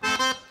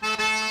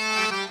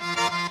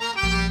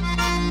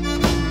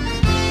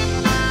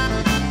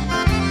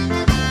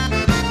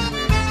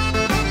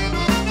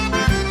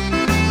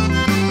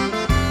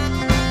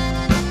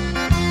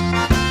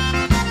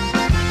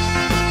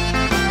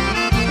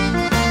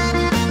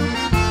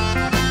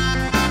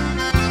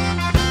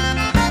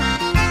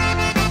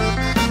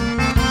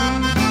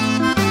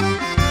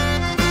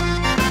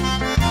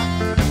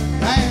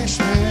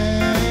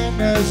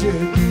 Je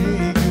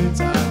dis que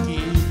t'as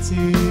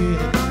quitté.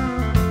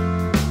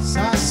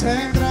 Ça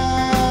c'est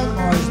grave,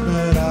 moi je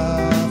me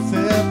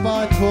refais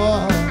pas toi.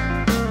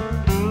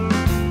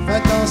 Fais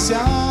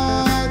attention,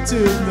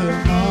 tout le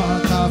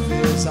monde t'a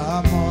fait à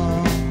moi.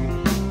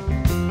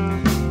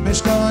 Mais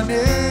je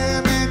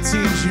connais mes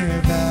petits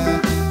jeux,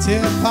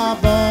 t'es pas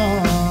bon.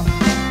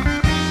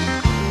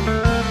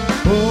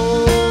 Oh,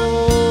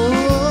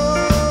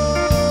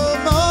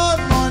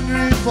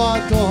 m'ennuie pas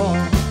toi.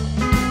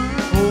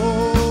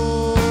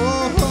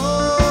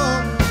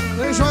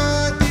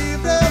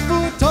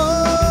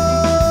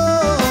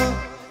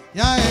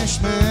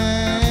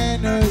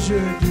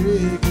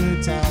 Aujourd'hui que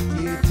t'as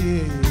quitté.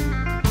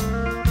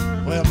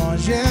 Vraiment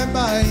j'ai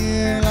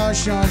baillé, la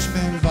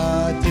changement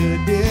va te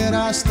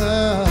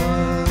déraster.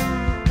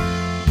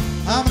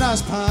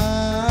 Embrasse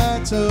pas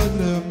tout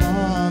le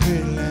monde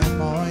et les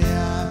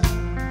moyens.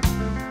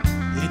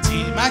 Et tu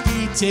m'as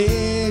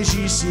quitté,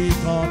 j'y suis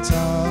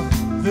content,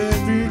 veux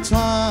plus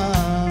toi.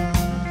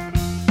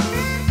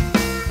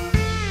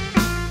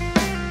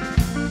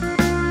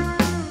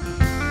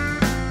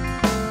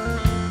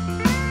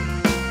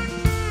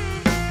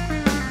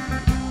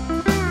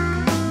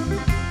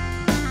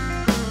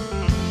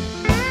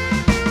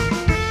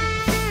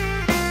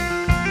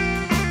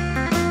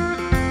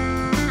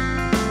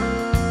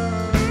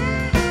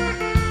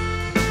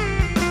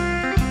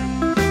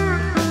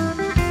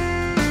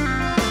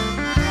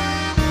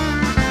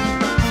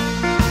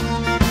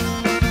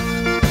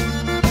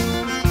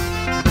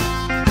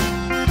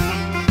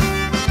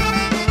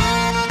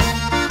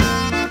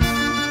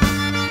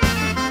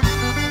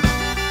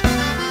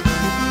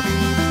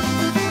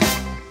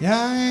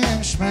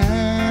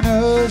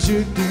 je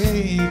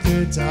dis que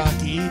t'as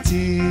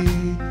quitté.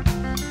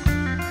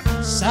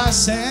 Ça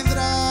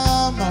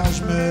cendra, moi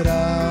je me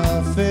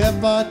la fais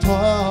pas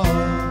toi.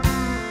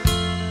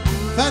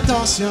 Fais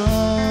attention,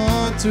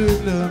 tout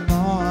le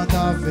monde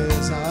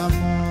avait sa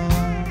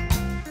mort.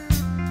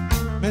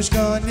 Mais je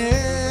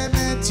connais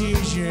mes petits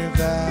jeux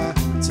verts,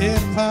 t'es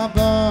pas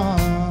bon.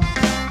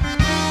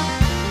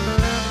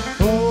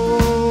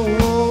 Oh,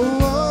 oh,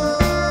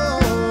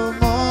 oh,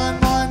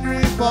 mon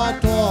nuit pas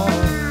toi.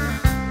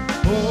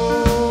 Oh,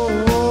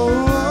 oh,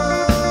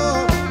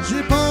 oh,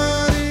 j'ai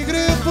pas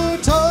regret pour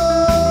toi.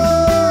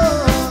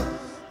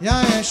 Y'a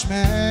un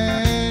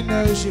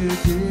chemin, je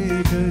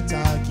dis que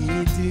t'as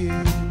quitté.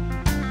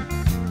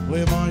 Oui,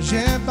 bon,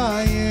 j'ai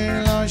baillé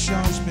la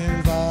chance, mais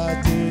va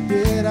te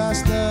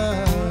déraster.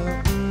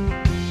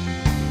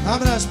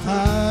 Abrace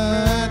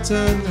pas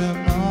tout le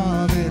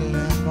monde et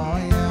le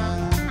moyen.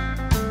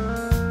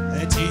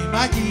 Et tu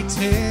m'as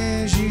quitté,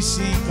 j'y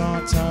suis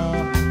content,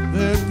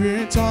 veux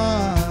plus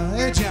toi,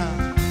 et tiens.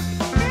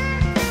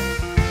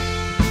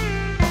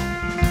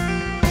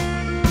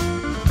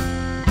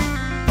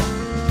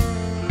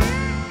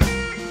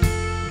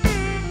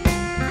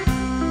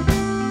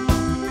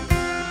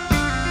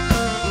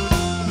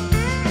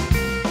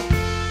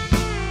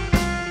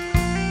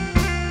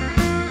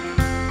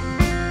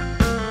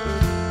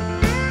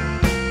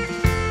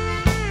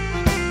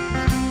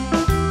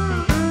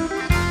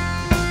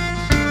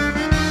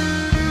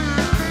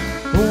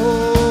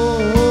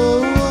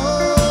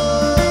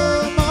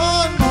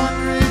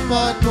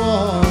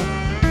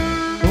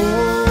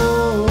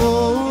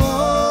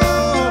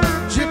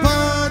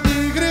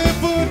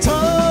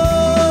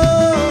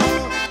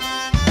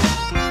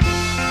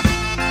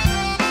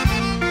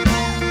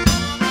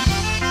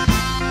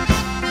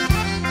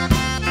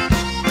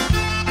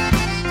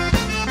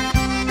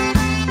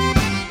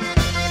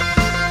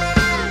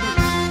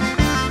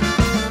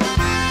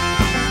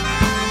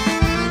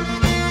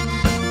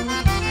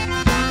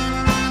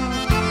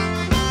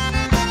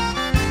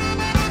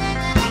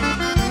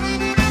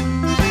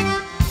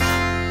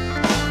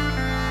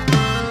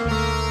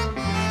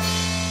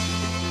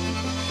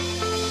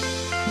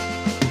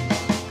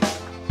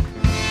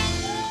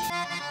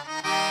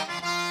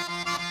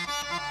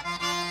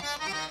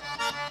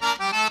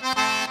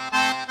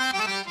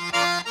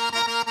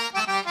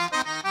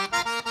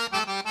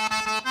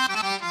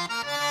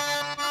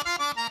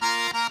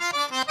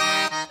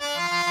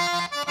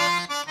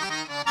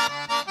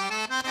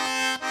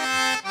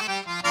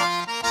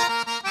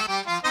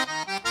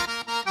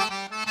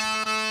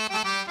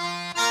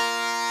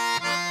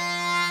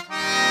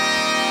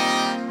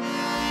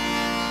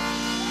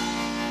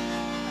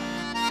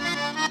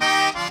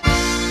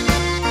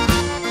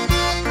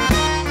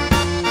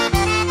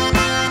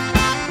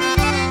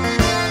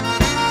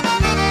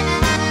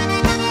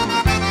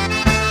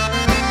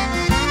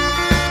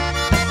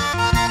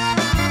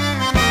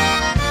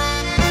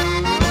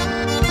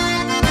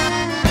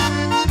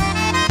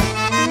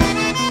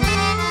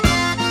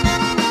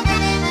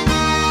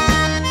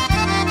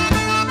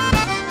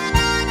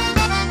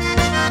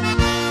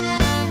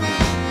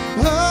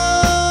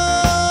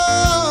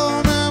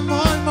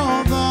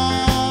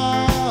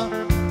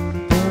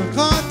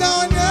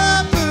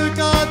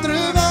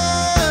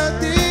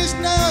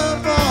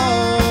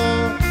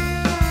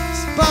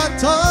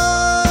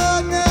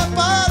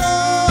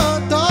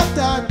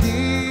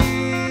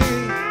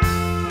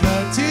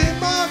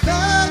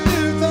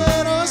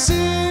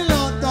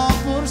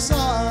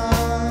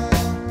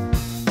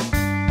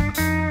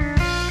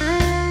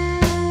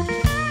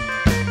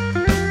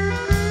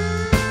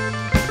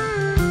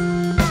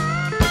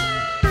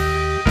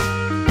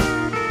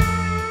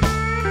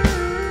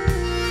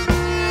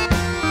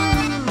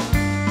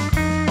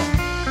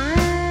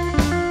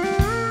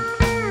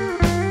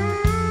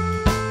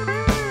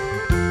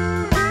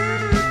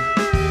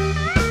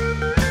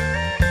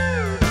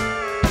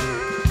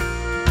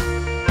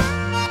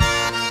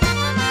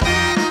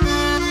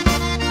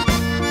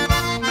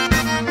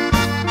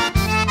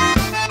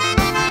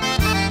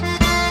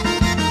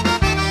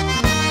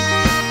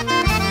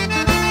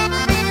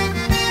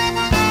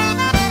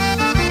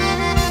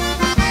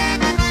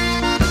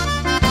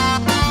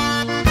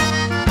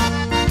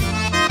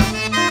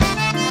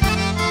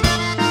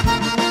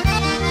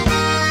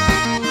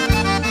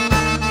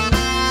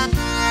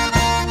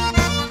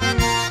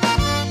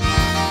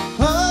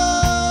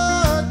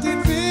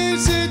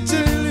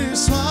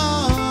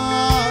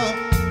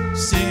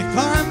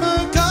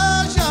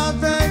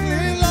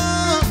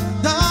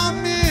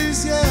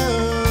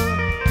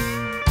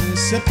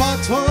 C'est pas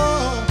toi,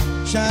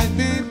 chaque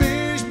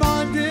bébé, je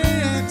m'ennuie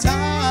un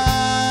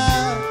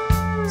tas.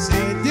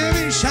 C'est des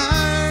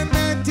méchants,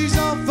 mes petits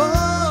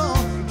enfants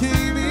qui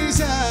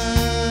misèrent.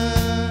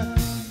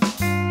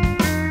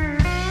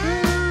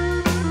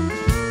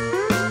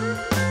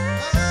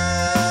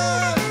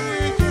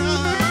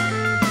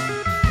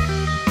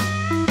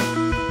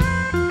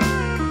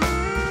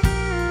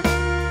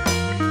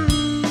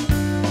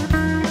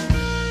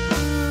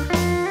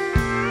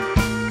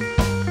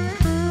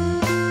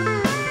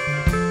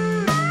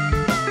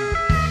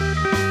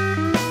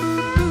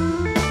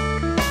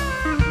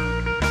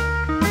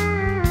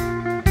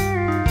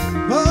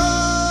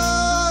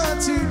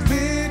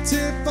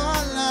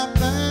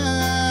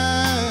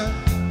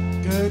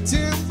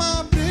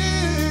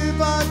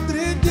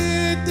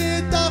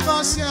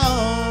 émotions.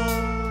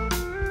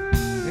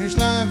 Et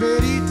la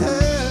vérité,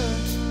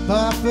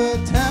 pas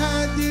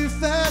peut-être du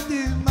fait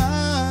du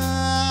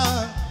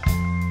mal.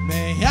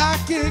 Mais y a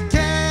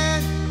quelqu'un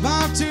qui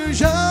va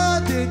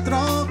toujours te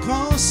tromper.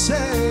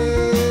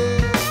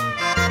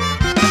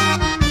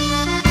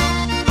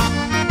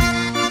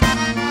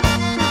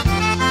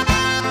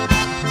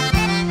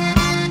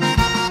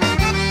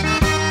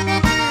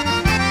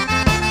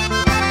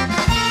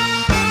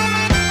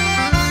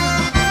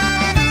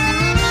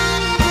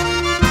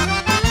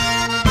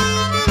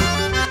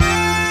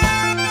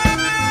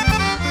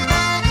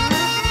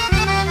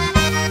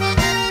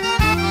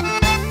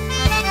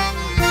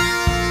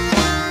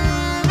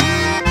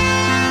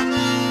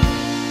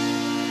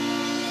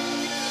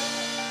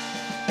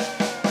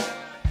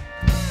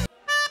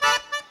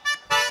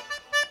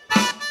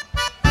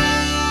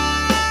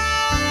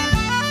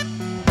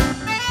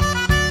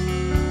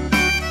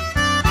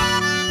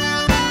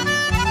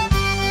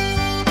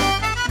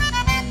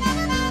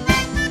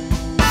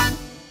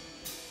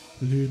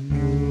 Le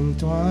nous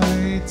doit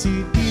être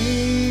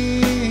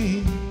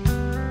dit,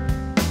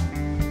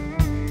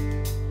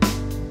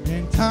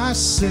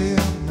 entasser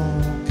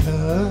mon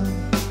cœur.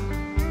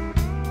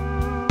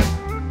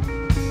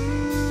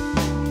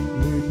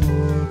 Le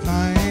nous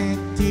doit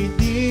être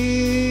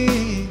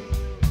dit,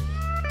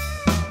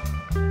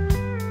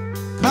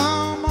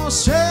 comment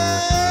c'est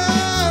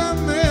là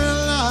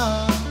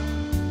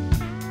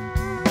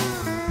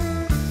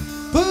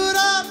pour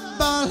la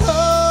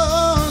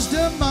balance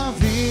de ma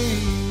vie.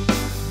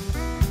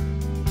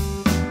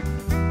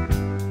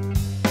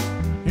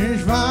 Et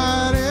je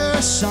vais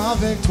rester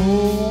avec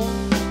toi,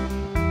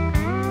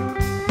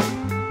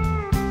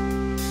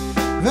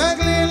 avec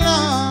les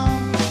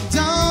larmes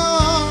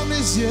dans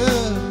mes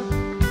yeux,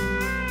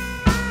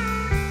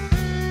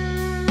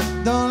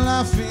 dans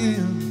la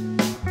ville,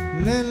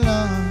 les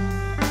larmes.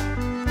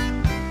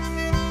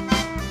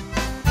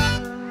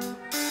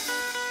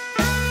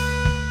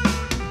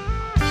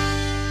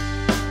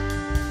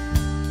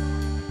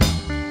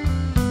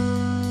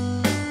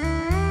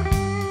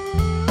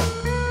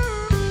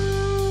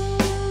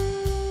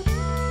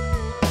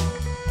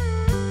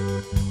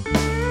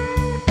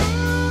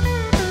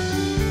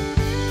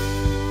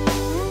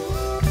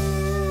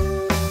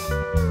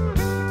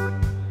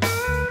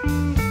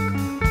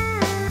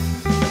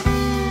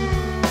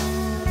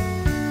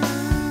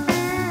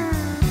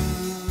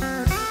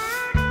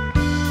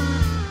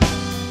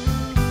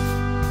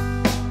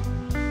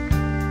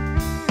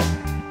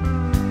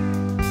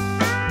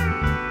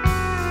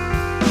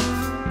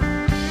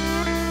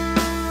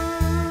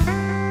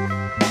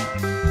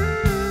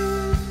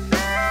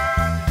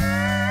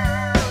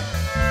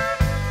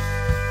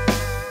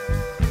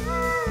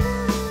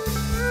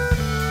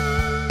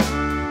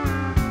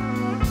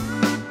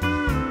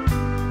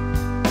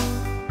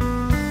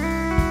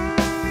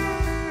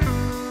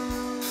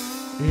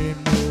 Et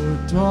nous,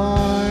 toi,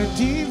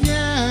 tu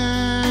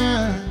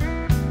viens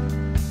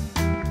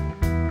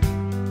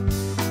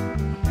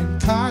et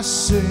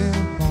casser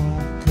mon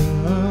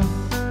cœur.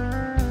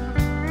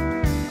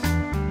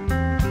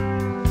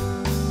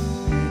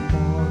 Et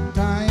mon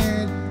temps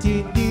est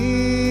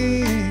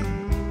dit,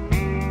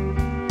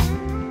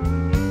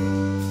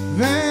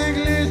 avec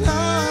les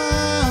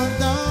larmes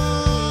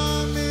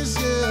dans mes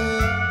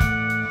yeux,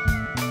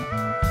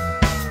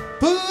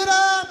 pour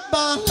la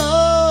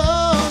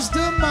balance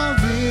de ma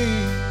vie.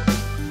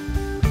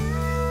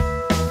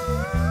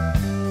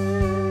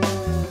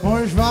 Moi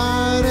je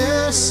vais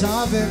rester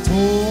avec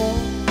toi,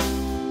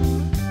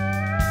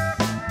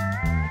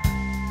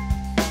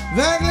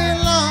 avec les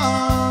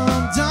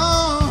larmes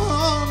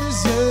dans mes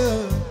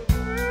yeux,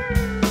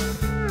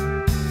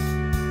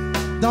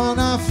 dans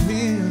la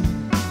ville,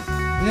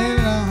 les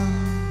larmes.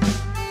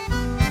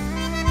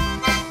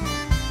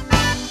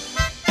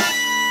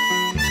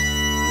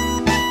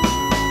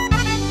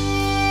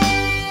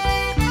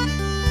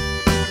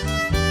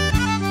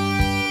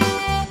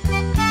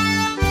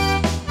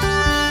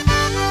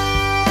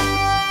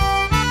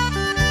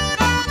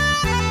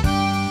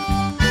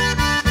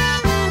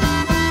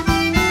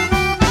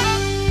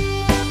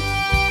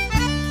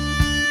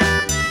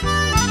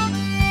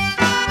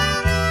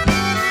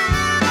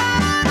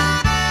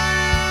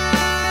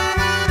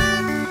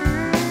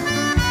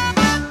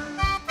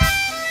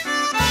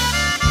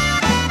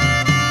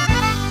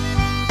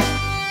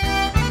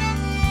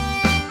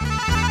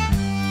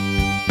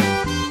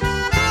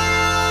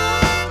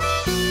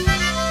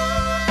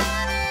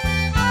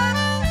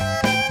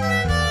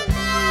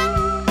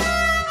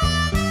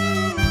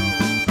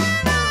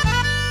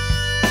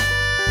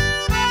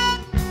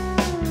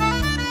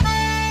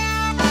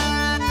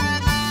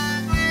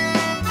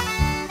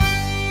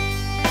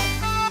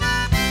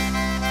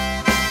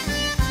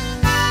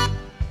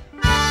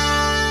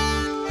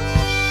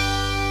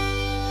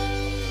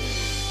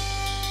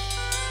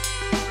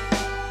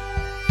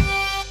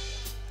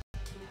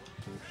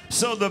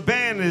 So the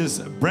band is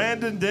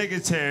Brandon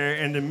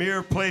Degeyter and the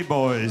Mire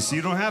Playboys.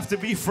 You don't have to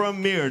be from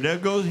Mire. They'll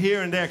go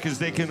here and there because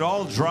they can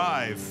all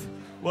drive.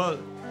 Well,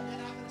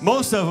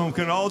 Most of them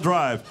can all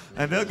drive,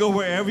 and they'll go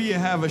wherever you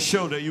have a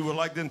show that you would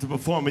like them to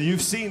perform. And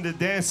you've seen the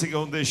dancing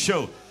on this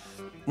show.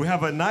 We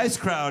have a nice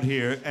crowd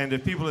here, and the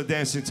people are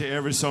dancing to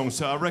every song,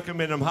 so I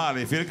recommend them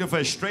highly. If you're looking for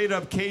a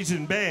straight-up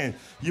Cajun band,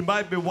 you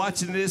might be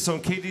watching this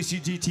on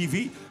KDCG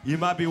TV. You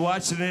might be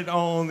watching it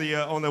on the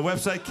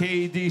website,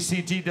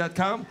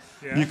 kdcg.com.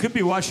 Yeah. You could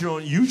be watching it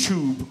on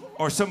YouTube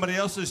or somebody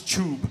else's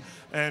tube,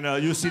 and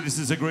you'll see this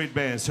is a great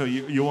band, so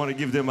you want to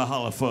give them a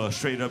holler for a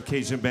straight-up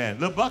Cajun band.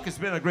 Lil Buck, it's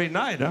been a great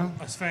night, huh?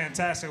 That's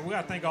fantastic. We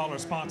got to thank all our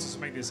sponsors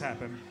to make this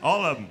happen.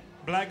 All of them.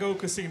 Black Gold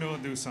Casino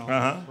in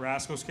Doosan,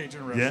 Rascals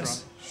Cajun Restaurant,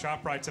 Yes.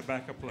 ShopRite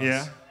Tobacco Plus,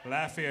 Yeah.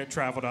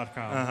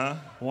 LafayetteTravel.com,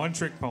 One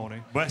Trick Pony,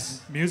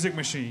 West. Music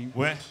Machine,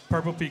 West.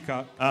 Purple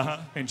Peacock,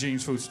 and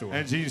Jean's Food Store.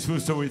 And Gene's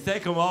Food Store. We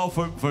thank them all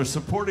for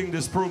supporting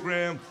this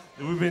program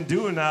that we've been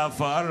doing now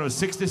for, I don't know,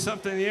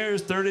 60-something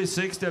years, 30,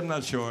 60, I'm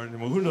not sure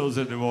anymore. Who knows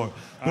anymore?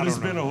 But it's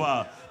been a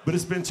while. But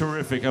it's been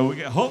terrific. And we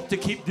hope to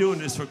keep doing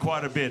this for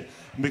quite a bit.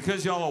 And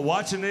because y'all are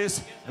watching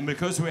this, and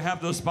because we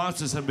have those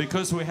sponsors, and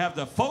because we have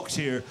the folks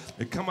here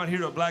that come out here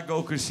to Black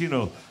Gold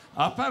Casino,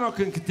 I plan on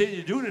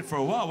continue doing it for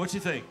a while. What you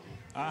think?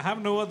 I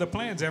have no other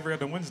plans every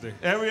other Wednesday.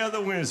 Every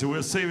other Wednesday.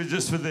 We'll save it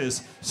just for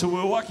this. So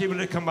we'll welcome you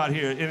to come out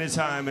here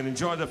anytime and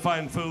enjoy the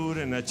fine food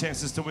and the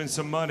chances to win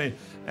some money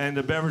and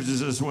the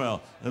beverages as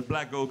well. The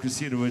Black Gold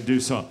Casino will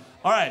do so.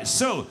 All right,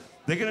 so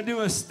they're going to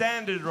do a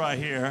standard right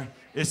here.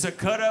 It's a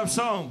cut-up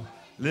song.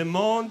 Le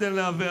Monde de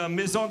la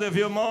Maison de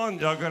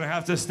Vieux-Monde. Y'all going to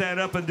have to stand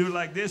up and do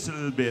like this a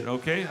little bit,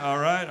 okay? All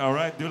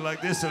right. Do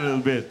like this a little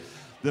bit.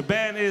 The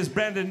band is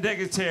Brandon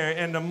Degeyter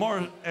and the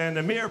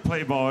Mire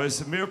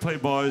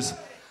Playboys.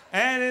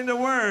 And in the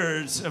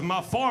words of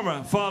my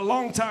former, for a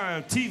long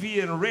time,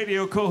 TV and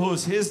radio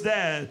co-host, his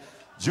dad,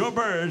 Joe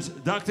Burge,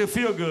 Dr.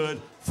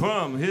 Feelgood,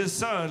 from his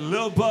son,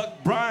 Lil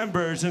Buck, Brian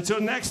Burge. Until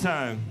next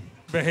time.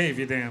 Behave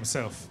your damn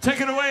self. Take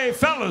it away,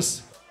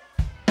 fellas.